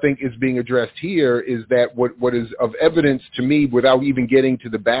 which I think is being addressed here, is that what is of evidence to me, without even getting to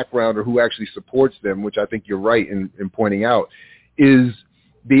the background or who actually supports them, which I think you're right in pointing out, is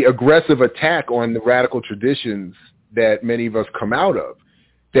the aggressive attack on the radical traditions that many of us come out of.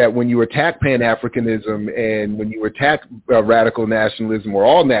 That when you attack Pan-Africanism and when you attack radical nationalism or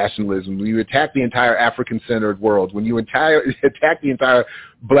all nationalism, when you attack the entire African-centered world, when you attack the entire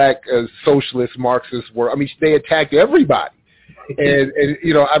black socialist Marxist world, I mean, they attacked everybody. And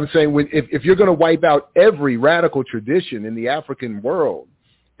I'm saying if you're going to wipe out every radical tradition in the African world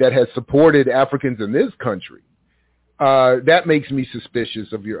that has supported Africans in this country, that makes me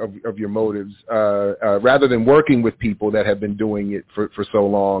suspicious of your motives, rather than working with people that have been doing it for so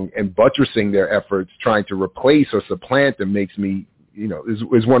long and buttressing their efforts, trying to replace or supplant them makes me,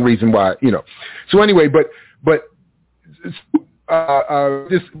 is one reason why, So anyway, but this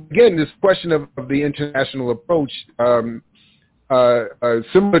question of the international approach,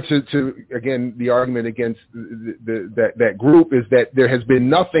 similar to again, the argument against that group is that there has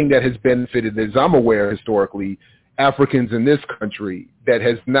been nothing that has benefited, as I'm aware historically, Africans in this country that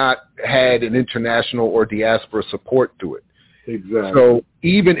has not had an international or diaspora support to it. Exactly. So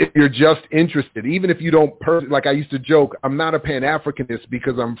even if you're just interested, even if you don't, like I used to joke, I'm not a Pan-Africanist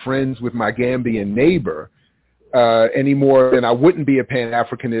because I'm friends with my Gambian neighbor any more than I wouldn't be a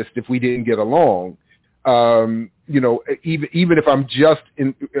Pan-Africanist if we didn't get along. Even if I'm just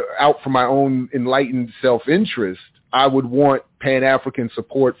out for my own enlightened self-interest, I would want Pan-African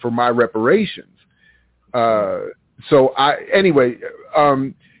support for my reparations.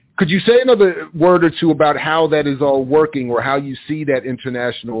 Could you say another word or two about how that is all working, or how you see that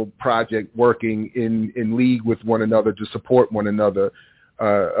international project working in league with one another to support one another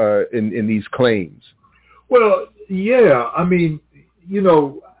in these claims? Well, yeah. I mean,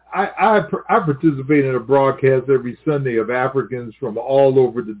 I participate in a broadcast every Sunday of Africans from all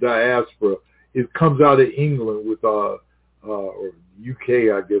over the diaspora. It comes out of England with or UK,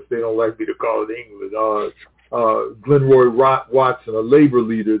 I guess. They don't like me to call it England. Glenroy Watson, a labor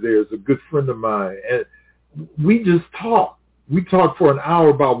leader there, is a good friend of mine. And we just talk. We talk for an hour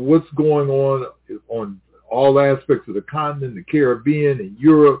about what's going on all aspects of the continent, the Caribbean and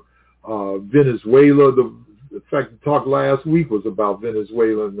Europe, Venezuela. The fact the talk last week was about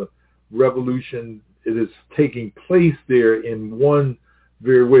Venezuela and the revolution that is taking place there in one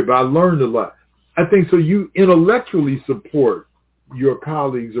very way. But I learned a lot. I think so. You intellectually support your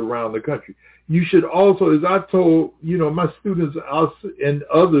colleagues around the country. You should also, as I told, my students and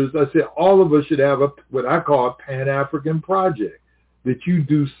others, I said, all of us should have what I call a Pan-African project, that you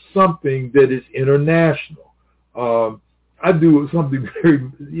do something that is international. I do something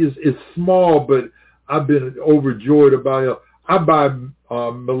it's small, but I've been overjoyed about it. I buy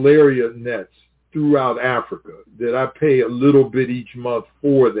malaria nets throughout Africa that I pay a little bit each month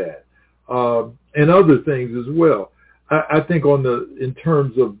for that, and other things as well. I think in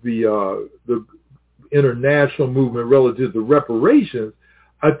terms of the international movement relative to reparations,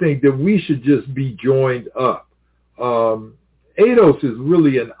 I think that we should just be joined up. ADOS is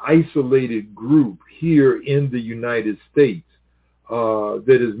really an isolated group here in the United States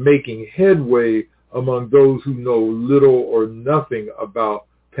that is making headway among those who know little or nothing about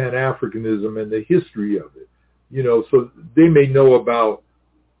Pan-Africanism and the history of it. So they may know about,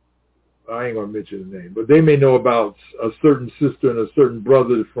 I ain't going to mention the name, but they may know about a certain sister and a certain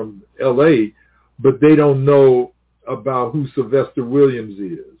brother from L.A., but they don't know about who Sylvester Williams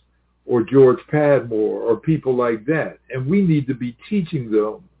is or George Padmore or people like that. And we need to be teaching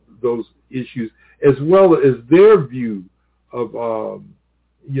them those issues as well as their view of,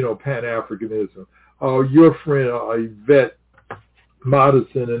 Pan-Africanism. Your friend, Yvette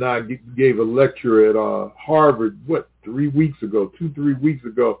Madison and I gave a lecture at Harvard, 3 weeks ago, 2-3 weeks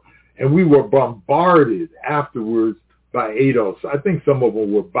ago, and we were bombarded afterwards by ADOS. I think some of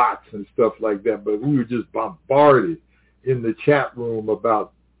them were bots and stuff like that, but we were just bombarded in the chat room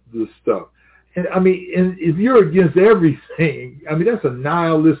about this stuff. And I mean, and if you're against everything, I mean, that's a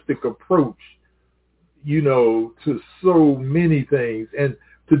nihilistic approach, you know, to so many things, and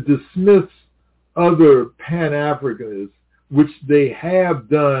to dismiss other Pan-Africanists, which they have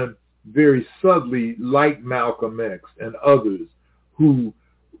done very subtly, like Malcolm X and others who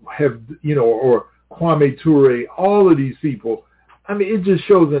have, you know, or Kwame Ture, all of these people. I mean, it just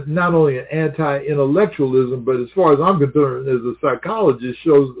shows that not only an anti-intellectualism, but as far as I'm concerned, as a psychologist,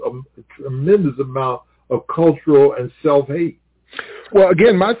 shows a tremendous amount of cultural and self-hate. Well,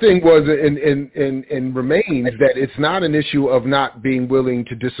 again, my thing was and remains that it's not an issue of not being willing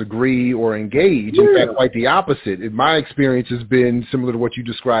to disagree or engage. In fact, quite the opposite. My experience has been similar to what you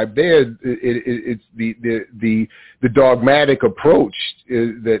described there. It's the dogmatic approach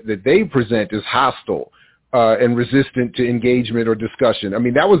that they present is hostile and resistant to engagement or discussion. I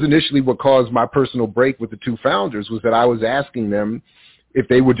mean, that was initially what caused my personal break with the two founders, was that I was asking them if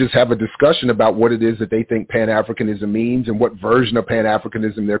they would just have a discussion about what it is that they think Pan-Africanism means and what version of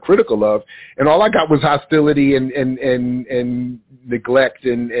Pan-Africanism they're critical of. And all I got was hostility and neglect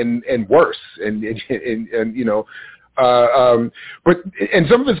and worse. And you know, but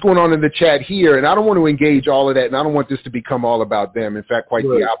some of it's going on in the chat here, and I don't want to engage all of that, and I don't want this to become all about them. In fact, quite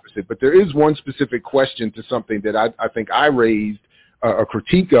the opposite. But there is one specific question to something that I think I raised, a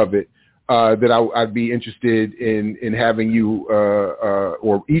critique of it, that I'd be interested in having you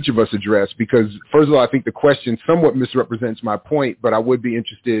or each of us address, because first of all, I think the question somewhat misrepresents my point, but I would be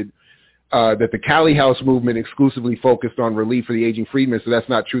interested that the Cali House movement exclusively focused on relief for the aging freedmen, so that's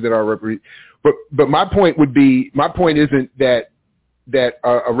not true. But my point isn't that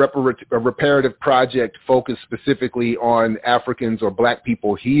a reparative project focused specifically on Africans or black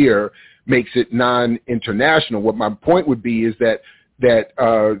people here makes it non-international. What my point would be is that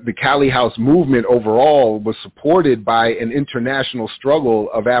the Cali House movement overall was supported by an international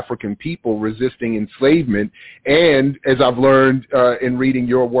struggle of African people resisting enslavement, and as I've learned in reading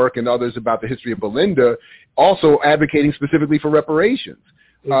your work and others about the history of Belinda, also advocating specifically for reparations.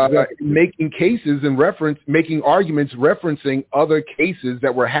 Making cases and making arguments referencing other cases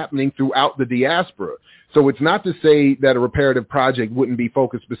that were happening throughout the diaspora. So it's not to say that a reparative project wouldn't be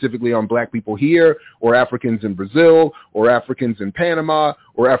focused specifically on black people here, or Africans in Brazil, or Africans in Panama,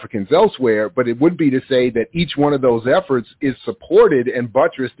 or Africans elsewhere, but it would be to say that each one of those efforts is supported and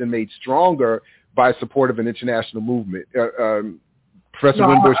buttressed and made stronger by support of an international movement. Professor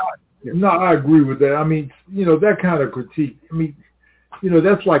Winbush? No, I agree with that. I mean, you know, that kind of critique, I mean, you know,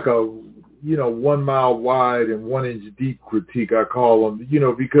 that's like a, you know, 1 mile wide and 1 inch deep critique, I call them, you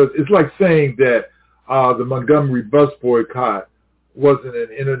know, because it's like saying that the Montgomery bus boycott wasn't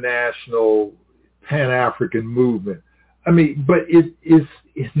an international Pan-African movement. I mean, but it is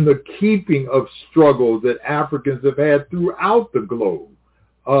in the keeping of struggle that Africans have had throughout the globe.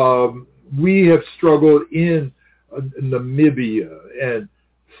 We have struggled in Namibia and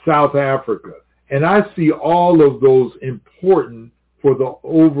South Africa, and I see all of those important for the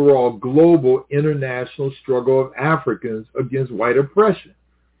overall global international struggle of Africans against white oppression.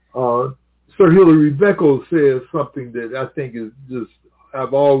 Sir Hilary Beckles says something that I think is just,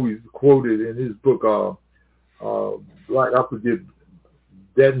 I've always quoted in his book, like I forget,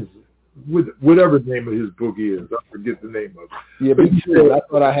 Denton's, whatever the name of his book is, I forget the name of it. Yeah, but he said, I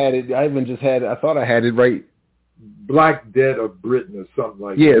thought I had it. I thought I had it right. Black Debt of Britain or something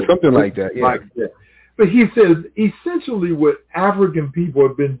like that. Yeah, something like that. Yeah. Black Debt. But he says essentially what African people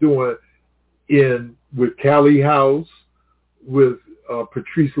have been doing with Cali House, with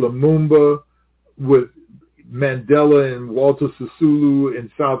Patrice Lumumba, with Mandela and Walter Sisulu in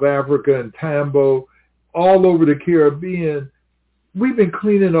South Africa and Tambo, all over the Caribbean, we've been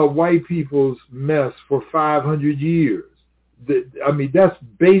cleaning up white people's mess for 500 years. I mean, that's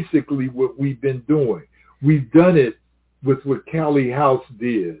basically what we've been doing. We've done it with what Cali House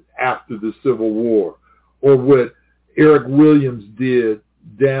did after the Civil War, or what Eric Williams did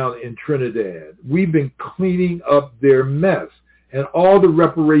down in Trinidad. We've been cleaning up their mess. And all the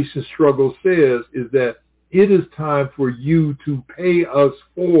reparations struggle says is that it is time for you to pay us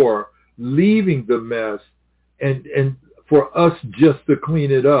for leaving the mess and for us just to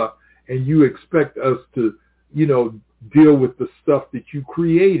clean it up. And you expect us to, you know, deal with the stuff that you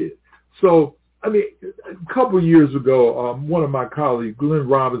created. So, I mean, a couple of years ago, one of my colleagues, Glenn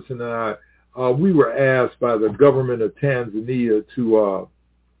Robinson, and I, we were asked by the government of Tanzania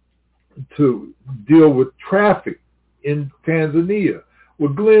to deal with traffic in Tanzania.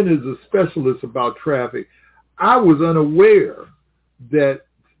 Well, Glenn is a specialist about traffic. I was unaware that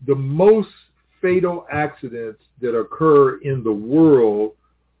the most fatal accidents that occur in the world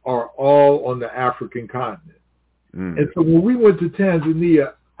are all on the African continent. And so when we went to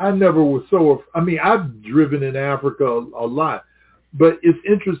Tanzania, I never was so, I've driven in Africa a lot, but it's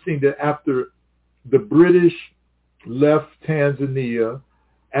interesting that after the British left Tanzania,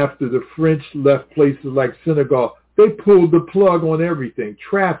 after the French left places like Senegal, they pulled the plug on everything,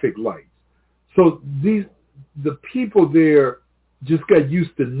 traffic lights. So the people there just got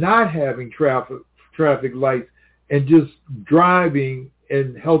used to not having traffic lights and just driving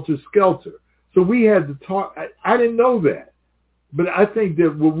in helter-skelter. So we had to talk. I didn't know that. But I think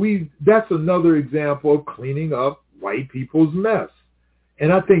that that's another example of cleaning up white people's mess.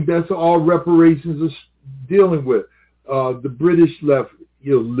 And I think that's all reparations is dealing with. The British left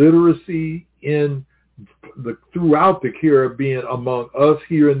literacy throughout the Caribbean among us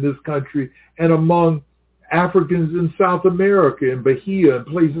here in this country and among Africans in South America and Bahia and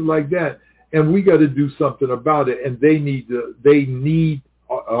places like that. And we got to do something about it. And they need to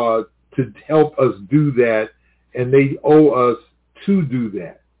help us do that. And they owe us to do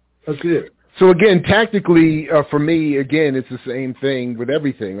that. That's it. So again, tactically, for me, again, it's the same thing with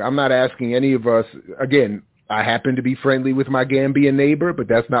everything. I'm not asking any of us, again, I happen to be friendly with my Gambian neighbor, but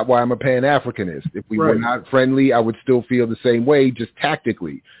that's not why I'm a Pan-Africanist. If we were not friendly, I would still feel the same way, just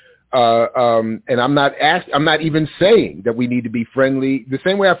tactically. And I'm not even saying that we need to be friendly the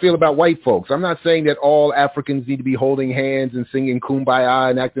same way I feel about white folks. I'm not saying that all Africans need to be holding hands and singing Kumbaya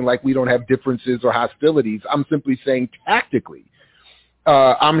and acting like we don't have differences or hostilities. I'm simply saying tactically.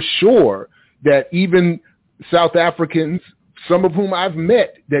 I'm sure that even South Africans, some of whom I've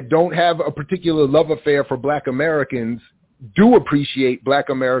met that don't have a particular love affair for Black Americans, do appreciate Black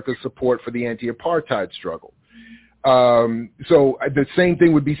America's support for the anti-apartheid struggle. So the same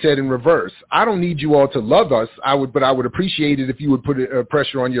thing would be said in reverse. I don't need you all to love us. But I would appreciate it if you would put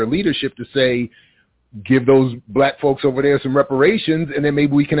pressure on your leadership to say, give those Black folks over there some reparations, and then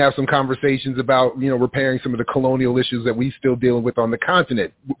maybe we can have some conversations about, repairing some of the colonial issues that we still dealing with on the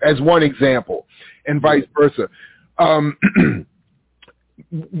continent, as one example, and vice versa.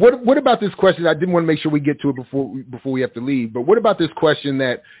 What about this question? I didn't want to make sure we get to it before we have to leave, but what about this question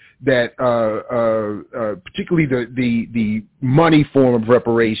that particularly the money form of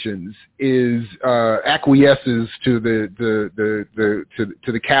reparations is acquiesces to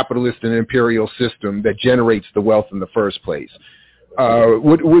the capitalist and imperial system that generates the wealth in the first place?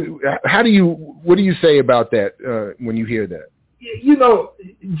 What do you say about that when you hear that?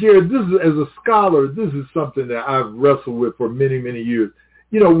 Jared, this is, as a scholar, this is something that I've wrestled with for many, many years.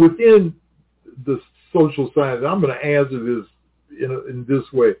 Within the social science, I'm going to answer this in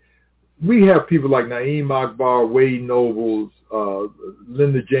this way. We have people like Naeem Akbar, Wade Nobles,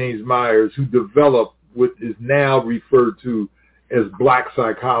 Linda James Myers, who developed what is now referred to as Black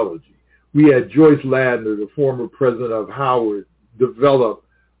psychology. We had Joyce Ladner, the former president of Howard, develop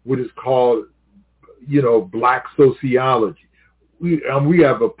what is called, Black sociology. We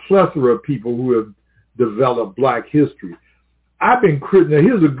have a plethora of people who have developed Black history. I've been critical. Now,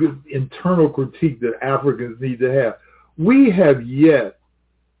 here's a good internal critique that Africans need to have. We have yet,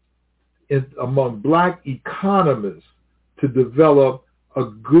 among Black economists, to develop a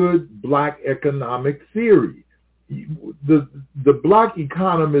good Black economic theory. The Black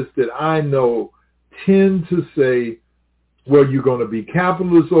economists that I know tend to say, well, you're going to be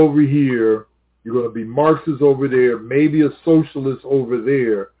capitalists over here, you're going to be Marxists over there, maybe a socialist over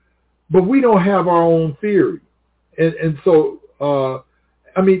there, but we don't have our own theory. And so,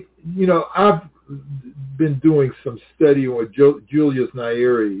 I've been doing some study on Julius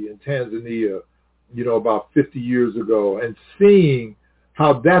Nyerere in Tanzania, about 50 years ago, and seeing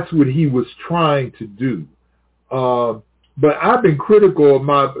how that's what he was trying to do. But I've been critical of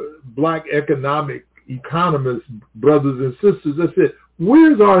my Black economist brothers and sisters that said,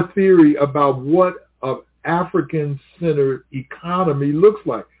 where's our theory about what an African-centered economy looks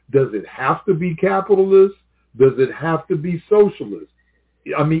like? Does it have to be capitalist? Does it have to be socialist?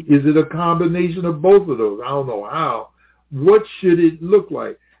 Is it a combination of both of those? I don't know how. What should it look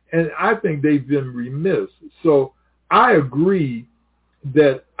like? And I think they've been remiss. So I agree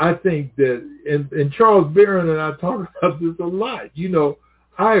that I think that, and Charles Barron and I talk about this a lot,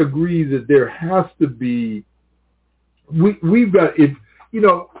 I agree that there has to be, we've got,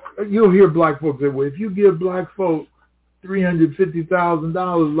 you'll hear Black folks say, well, if you give Black folks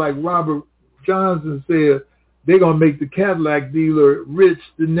 $350,000, like Robert Johnson said, they're going to make the Cadillac dealer rich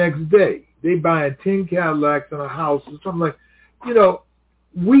the next day. They buying 10 Cadillacs and a house or something like,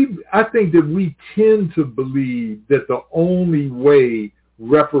 I think that we tend to believe that the only way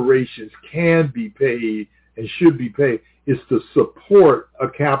reparations can be paid and should be paid is to support a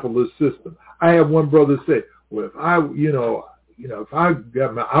capitalist system. I had one brother say, well, if I would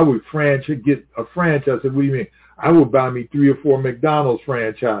get a franchise. I said, what do you mean? I would buy me 3 or 4 McDonald's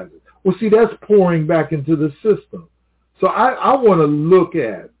franchises. Well, see, that's pouring back into the system. So I want to look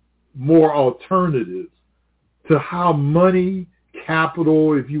at more alternatives to how money,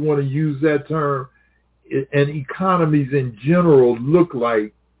 capital, if you want to use that term, and economies in general look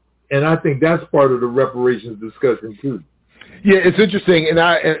like. And I think that's part of the reparations discussion too. Yeah, it's interesting, and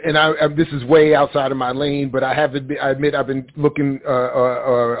I this is way outside of my lane, but I admit I've been looking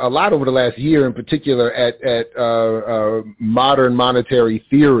a lot over the last year, in particular, at modern monetary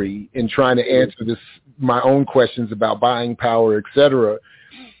theory and trying to answer my own questions about buying power, et cetera.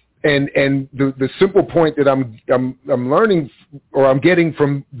 And the simple point that I'm learning, or I'm getting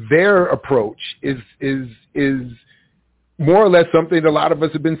from their approach is more or less something a lot of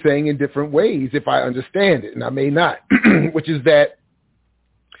us have been saying in different ways, if I understand it, and I may not, which is that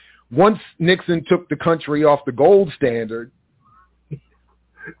once Nixon took the country off the gold standard,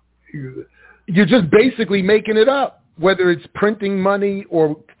 you're just basically making it up, whether it's printing money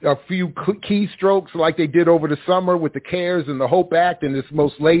or a few keystrokes like they did over the summer with the CARES and the HOPE Act and this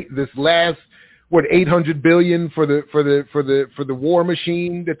last $800 billion for the war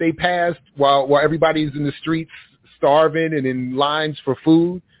machine that they passed while everybody's in the streets starving and in lines for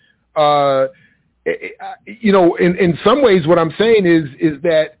food. In some ways what I'm saying is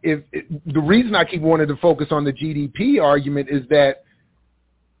that the reason I keep wanting to focus on the GDP argument is that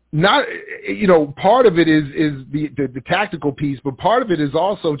part of it is the tactical piece, but part of it is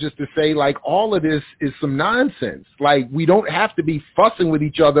also just to say, like, all of this is some nonsense. Like, we don't have to be fussing with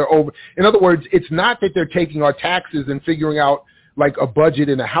each other over. In other words, it's not that they're taking our taxes and figuring out like a budget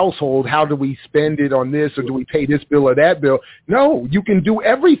in a household. How do we spend it on this, or do we pay this bill or that bill? No, you can do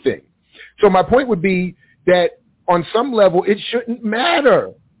everything. So my point would be that on some level, it shouldn't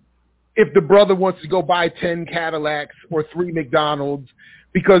matter if the brother wants to go buy 10 Cadillacs or 3 McDonald's,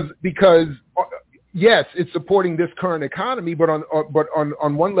 because yes, it's supporting this current economy, but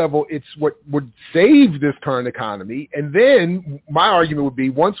on one level, it's what would save this current economy. And then my argument would be,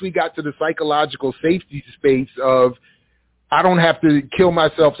 once we got to the psychological safety space of, I don't have to kill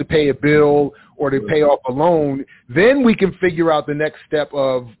myself to pay a bill or to pay off a loan, then we can figure out the next step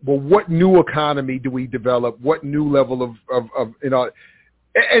of, well, what new economy do we develop? What new level of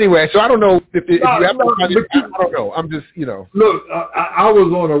anyway, so I don't know if you have I don't know. I'm just, Look, I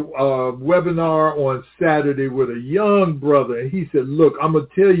was on a webinar on Saturday with a young brother, and he said, look, I'm going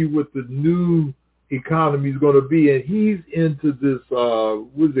to tell you what the new economy is going to be. And he's into this,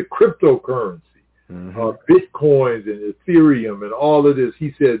 cryptocurrency. Bitcoins and Ethereum and all of this.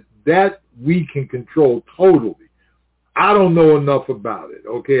 He said that we can control totally. I don't know enough about it.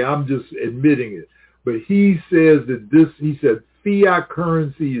 Okay, I'm just admitting it. But he says that he said fiat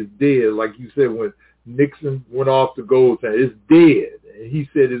currency is dead. Like you said, when Nixon went off the gold standard, it's dead. And he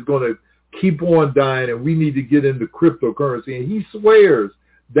said it's going to keep on dying, and we need to get into cryptocurrency. And he swears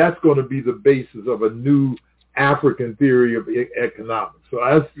that's going to be the basis of a new African theory of economics. So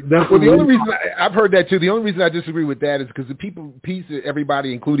that's the only reason I've heard that too. The only reason I disagree with that is because the piece that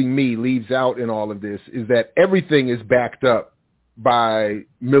everybody, including me, leaves out in all of this is that everything is backed up by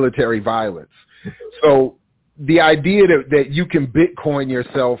military violence. So the idea that you can Bitcoin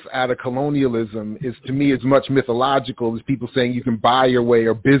yourself out of colonialism is, to me, as much mythological as people saying you can buy your way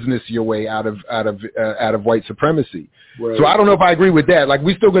or business your way out of white supremacy. Right. So I don't know if I agree with that. Like,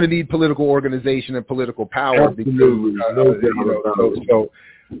 we're still going to need political organization and political power. Absolutely.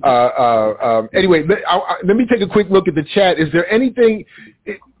 Anyway, let me take a quick look at the chat. Is there anything?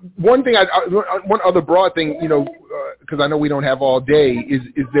 One other broad thing, because I know we don't have all day.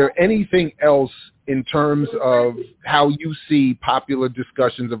 Is there anything else in terms of how you see popular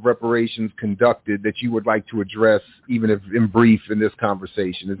discussions of reparations conducted that you would like to address, even if in brief, in this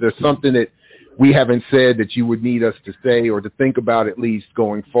conversation? Is there something that we haven't said that you would need us to say or to think about, at least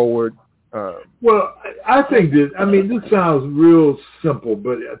going forward? Well, I think this sounds real simple,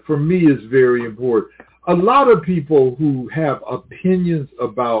 but for me it's very important. A lot of people who have opinions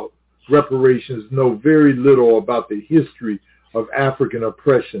about reparations know very little about the history of African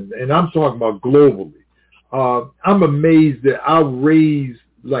oppression, and I'm talking about globally. I'm amazed that I raise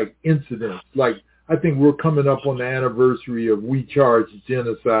incidents. I think we're coming up on the anniversary of We Charge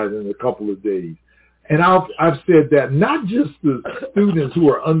Genocide in a couple of days. And I've said that not just to students who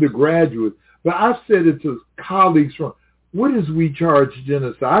are undergraduates, but I've said it to colleagues from, what is We Charge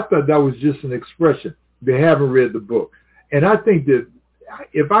Genocide? I thought that was just an expression. They haven't read the book. And I think that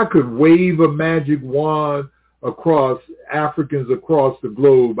if I could wave a magic wand across Africans across the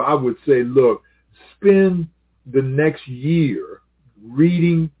globe, I would say, look, spend the next year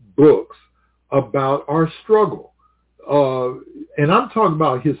reading books about our struggle. And I'm talking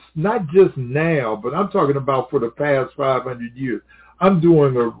about not just now, but I'm talking about for the past 500 years. I'm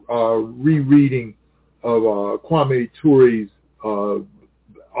doing a rereading of Kwame Ture's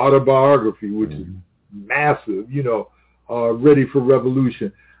autobiography, which is massive, Ready for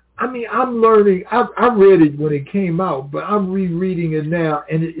Revolution. I mean, I'm learning. I read it when it came out, but I'm rereading it now,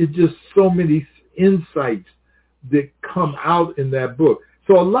 and it's just so many insights that come out in that book.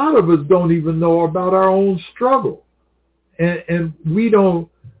 So a lot of us don't even know about our own struggle. And we don't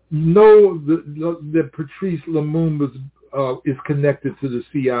know that Patrice Lumumba is connected to the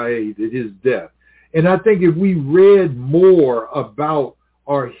CIA, that his death. And I think if we read more about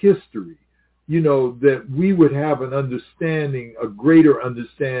our history, that we would have an understanding, a greater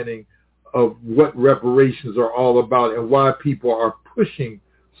understanding of what reparations are all about and why people are pushing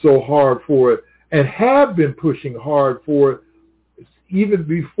so hard for it and have been pushing hard for it even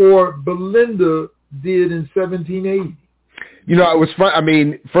before Belinda did in 1780. It was fun. I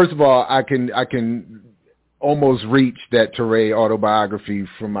mean, first of all, I can almost reach that Touré autobiography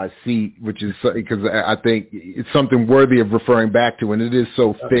from my seat, which is because I think it's something worthy of referring back to, and it is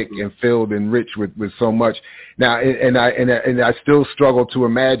so thick and filled and rich with so much. Now, and I still struggle to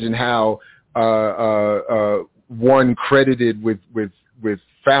imagine how one credited with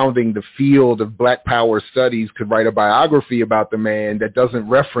founding the field of Black Power studies could write a biography about the man that doesn't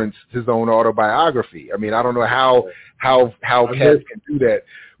reference his own autobiography. I mean, I don't know how cats can do that,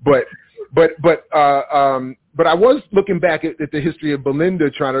 but I was looking back at the history of Belinda,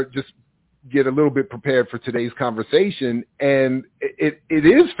 trying to just get a little bit prepared for today's conversation, and it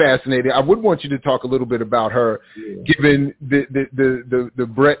is fascinating. I would want you to talk a little bit about her, given the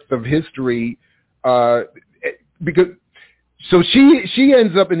breadth of history, because so she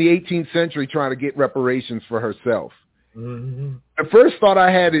ends up in the 18th century trying to get reparations for herself. Mm-hmm. The first thought I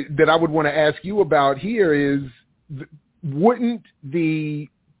had that I would want to ask you about here is, wouldn't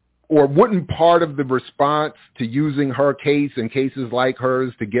part of the response to using her case and cases like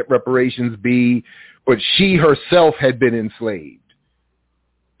hers to get reparations be, but she herself had been enslaved?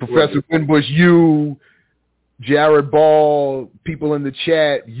 Professor Winbush, you, Jared Ball, people in the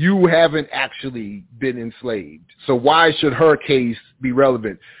chat, you haven't actually been enslaved. So why should her case be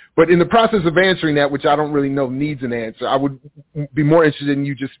relevant? But in the process of answering that, which I don't really know needs an answer, I would be more interested in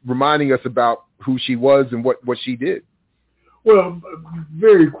you just reminding us about who she was and what she did. Well,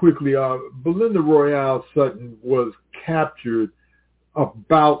 very quickly, Belinda Royale Sutton was captured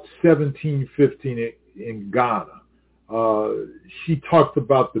about 1715 in Ghana. She talked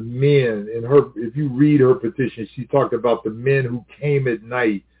about the men in her, if you read her petition, she talked about the men who came at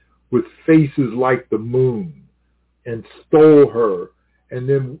night with faces like the moon and stole her, and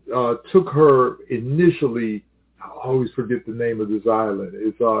then took her initially, I always forget the name of this island,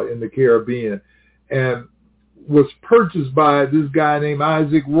 it's in the Caribbean, and was purchased by this guy named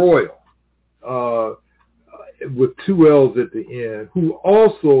Isaac Royal, with 2 L's at the end, who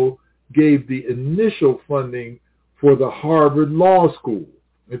also gave the initial funding for the Harvard Law School.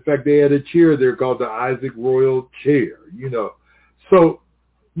 In fact, they had a chair there called the Isaac Royal Chair, So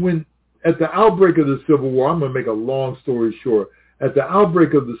when at the outbreak of the Civil War, I'm going to make a long story short, at the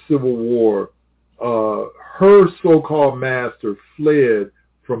outbreak of the Civil War, her so-called master fled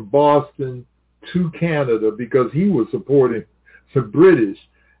from Boston to Canada because he was supporting the British,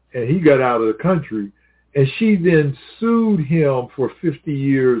 and he got out of the country. And she then sued him for 50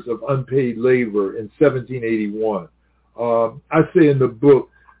 years of unpaid labor in 1781. I say in the book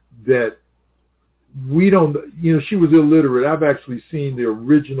that we don't, she was illiterate. I've actually seen the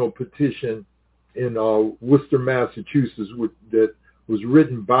original petition in Worcester, Massachusetts, that was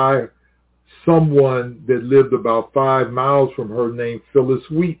written by someone that lived about 5 miles from her named Phyllis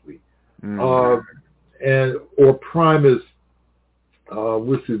Wheatley. Mm-hmm. Or Primus,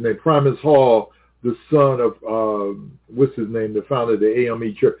 what's his name? Primus Hall, the son of, the founder of the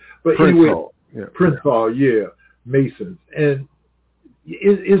AME Church. But Prince anyway, Hall. Yeah. Prince Hall, Masons. And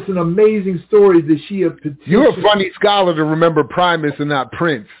it's an amazing story that she had petitioned. You're a funny scholar to remember Primus and not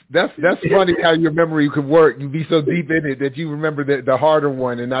Prince. That's funny how your memory could work. You'd be so deep in it that you remember the harder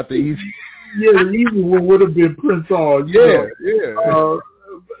one and not the easy. Yeah, the easy one would have been Prince Hall. Yeah.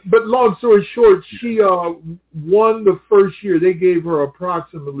 But long story short, she won the first year. They gave her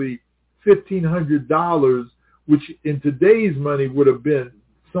approximately $1,500, which in today's money would have been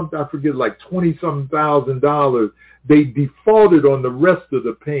something, I forget, like $20-something thousand. They defaulted on the rest of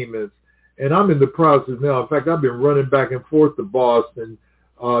the payments, and I'm in the process now. In fact, I've been running back and forth to Boston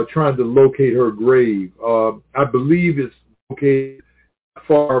trying to locate her grave. I believe it's located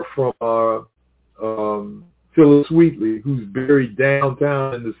far from Phyllis Wheatley, who's buried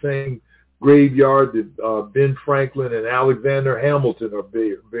downtown in the same graveyard that Ben Franklin and Alexander Hamilton are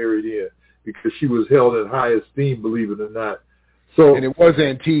buried in, because she was held in high esteem, believe it or not. So, and it was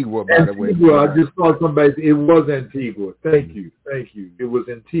Antigua, by the way. I just saw somebody. It was Antigua. Thank you. It was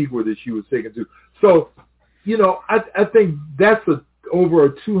Antigua that she was taken to. So, I think that's over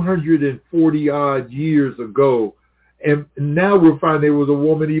 240 odd years ago, and now we're finding there was a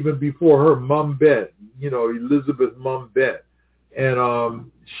woman even before her, Mumbet. Elizabeth Mumbet,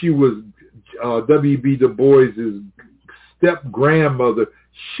 and she was W.B. Du Bois's step-grandmother.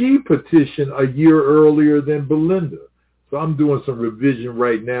 She petitioned a year earlier than Belinda. So I'm doing some revision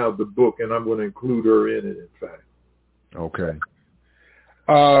right now of the book, and I'm going to include her in it, in fact. Okay.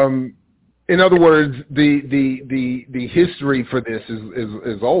 In other words, the history for this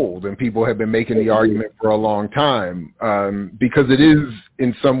is old, and people have been making the argument for a long time, because it is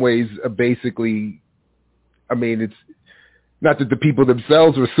in some ways basically, it's not that the people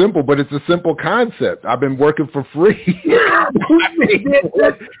themselves are simple, but it's a simple concept. I've been working for free. And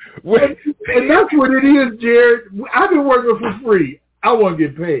that's what it is, Jared. I've been working for free. I want to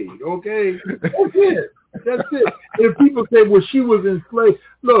get paid, okay? That's it. And people say, well, she was enslaved.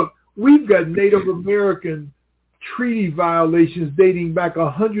 Look, we've got Native American treaty violations dating back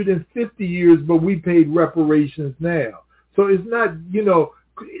 150 years, but we paid reparations now. So it's not,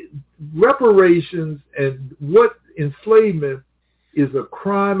 reparations and what enslavement is a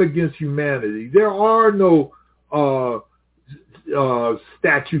crime against humanity. There are no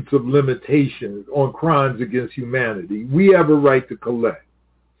statutes of limitations on crimes against humanity. We have a right to collect.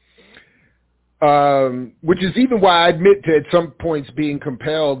 Which is even why I admit to at some points being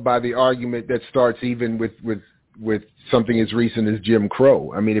compelled by the argument that starts even with something as recent as Jim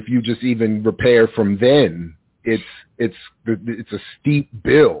Crow. If you just even repair from then, it's a steep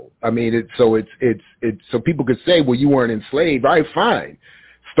bill. So people could say, well, you weren't enslaved. All right, fine.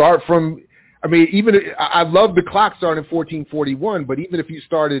 Start from. I love the clock starting in 1441, but even if you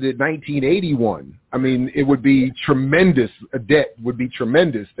started at 1981, it would be tremendous. A debt would be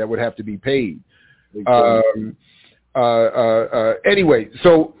tremendous that would have to be paid. Exactly. Anyway,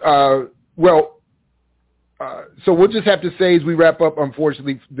 so we'll just have to say as we wrap up,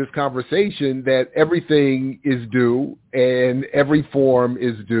 unfortunately, this conversation, that everything is due and every form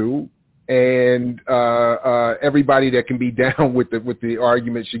is due, and everybody that can be down with the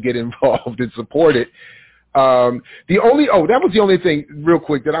argument should get involved and support it. That was the only thing, real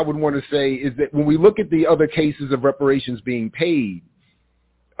quick, that I would want to say is that when we look at the other cases of reparations being paid,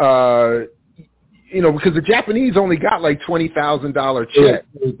 because the Japanese only got like $20,000 check.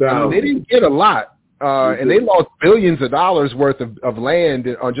 They didn't get a lot. And they lost billions of dollars worth of land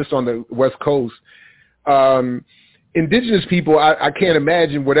just on the West Coast. Indigenous people, I can't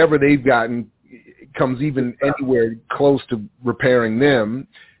imagine whatever they've gotten comes even anywhere close to repairing them,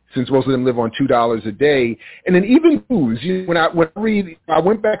 since most of them live on $2 a day. And then even Jews, when I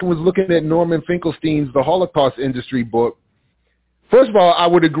went back and was looking at Norman Finkelstein's The Holocaust Industry book. First of all, I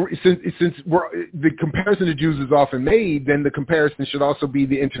would agree, since the comparison to Jews is often made, then the comparison should also be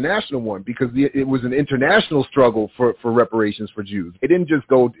the international one, because it was an international struggle for reparations for Jews.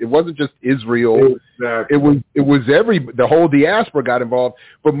 It wasn't just Israel. Exactly. It was the whole diaspora got involved.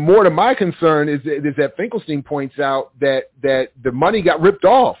 But more to my concern is that Finkelstein points out that the money got ripped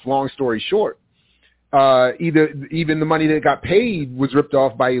off, long story short. Even the money that got paid was ripped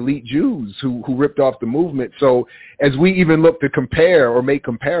off by elite Jews who ripped off the movement. So as we even look to compare or make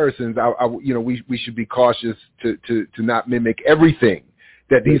comparisons, we should be cautious to not mimic everything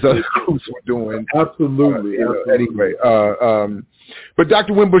that these other groups were doing. Absolutely. Anyway, but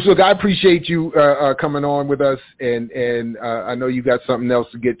Dr. Winbush, look, I appreciate you coming on with us, and I know you got something else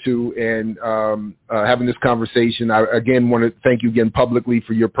to get to, and having this conversation. I again want to thank you again publicly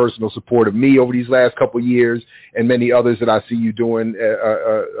for your personal support of me over these last couple of years, and many others that I see you doing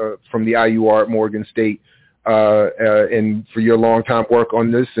from the IUR at Morgan State, and for your long-time work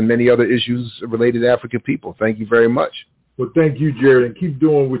on this and many other issues related to African people. Thank you very much. Well, thank you, Jared, and keep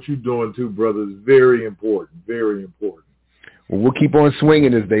doing what you're doing too, brother. It's very important, very important. Well, we'll keep on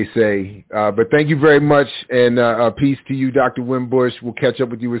swinging, as they say. But thank you very much, and peace to you, Dr. Winbush. We'll catch up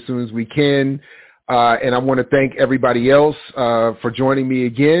with you as soon as we can. And I want to thank everybody else for joining me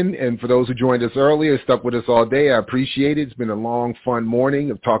again. And for those who joined us earlier, stuck with us all day, I appreciate it. It's been a long, fun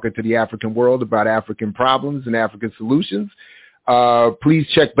morning of talking to the African world about African problems and African solutions. Please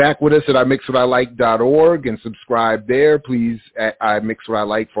check back with us at imixwhatilike.org and subscribe there. Please, at I Mix What I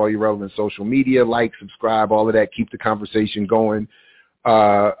Like for all your relevant social media. Like, subscribe, all of that. Keep the conversation going.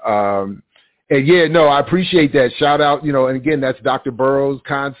 And yeah, no, I appreciate that. Shout out, and again, that's Dr. Burroughs'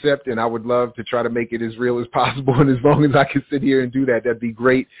 concept, and I would love to try to make it as real as possible. And as long as I can sit here and do that, that'd be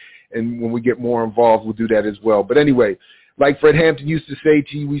great. And when we get more involved, we'll do that as well. But anyway, like Fred Hampton used to say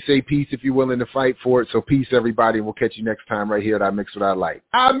to you, we say peace if you're willing to fight for it. So peace, everybody, and we'll catch you next time right here at I Mix What I Like.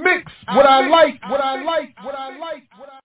 I mix what I like, what I like, what I like, what I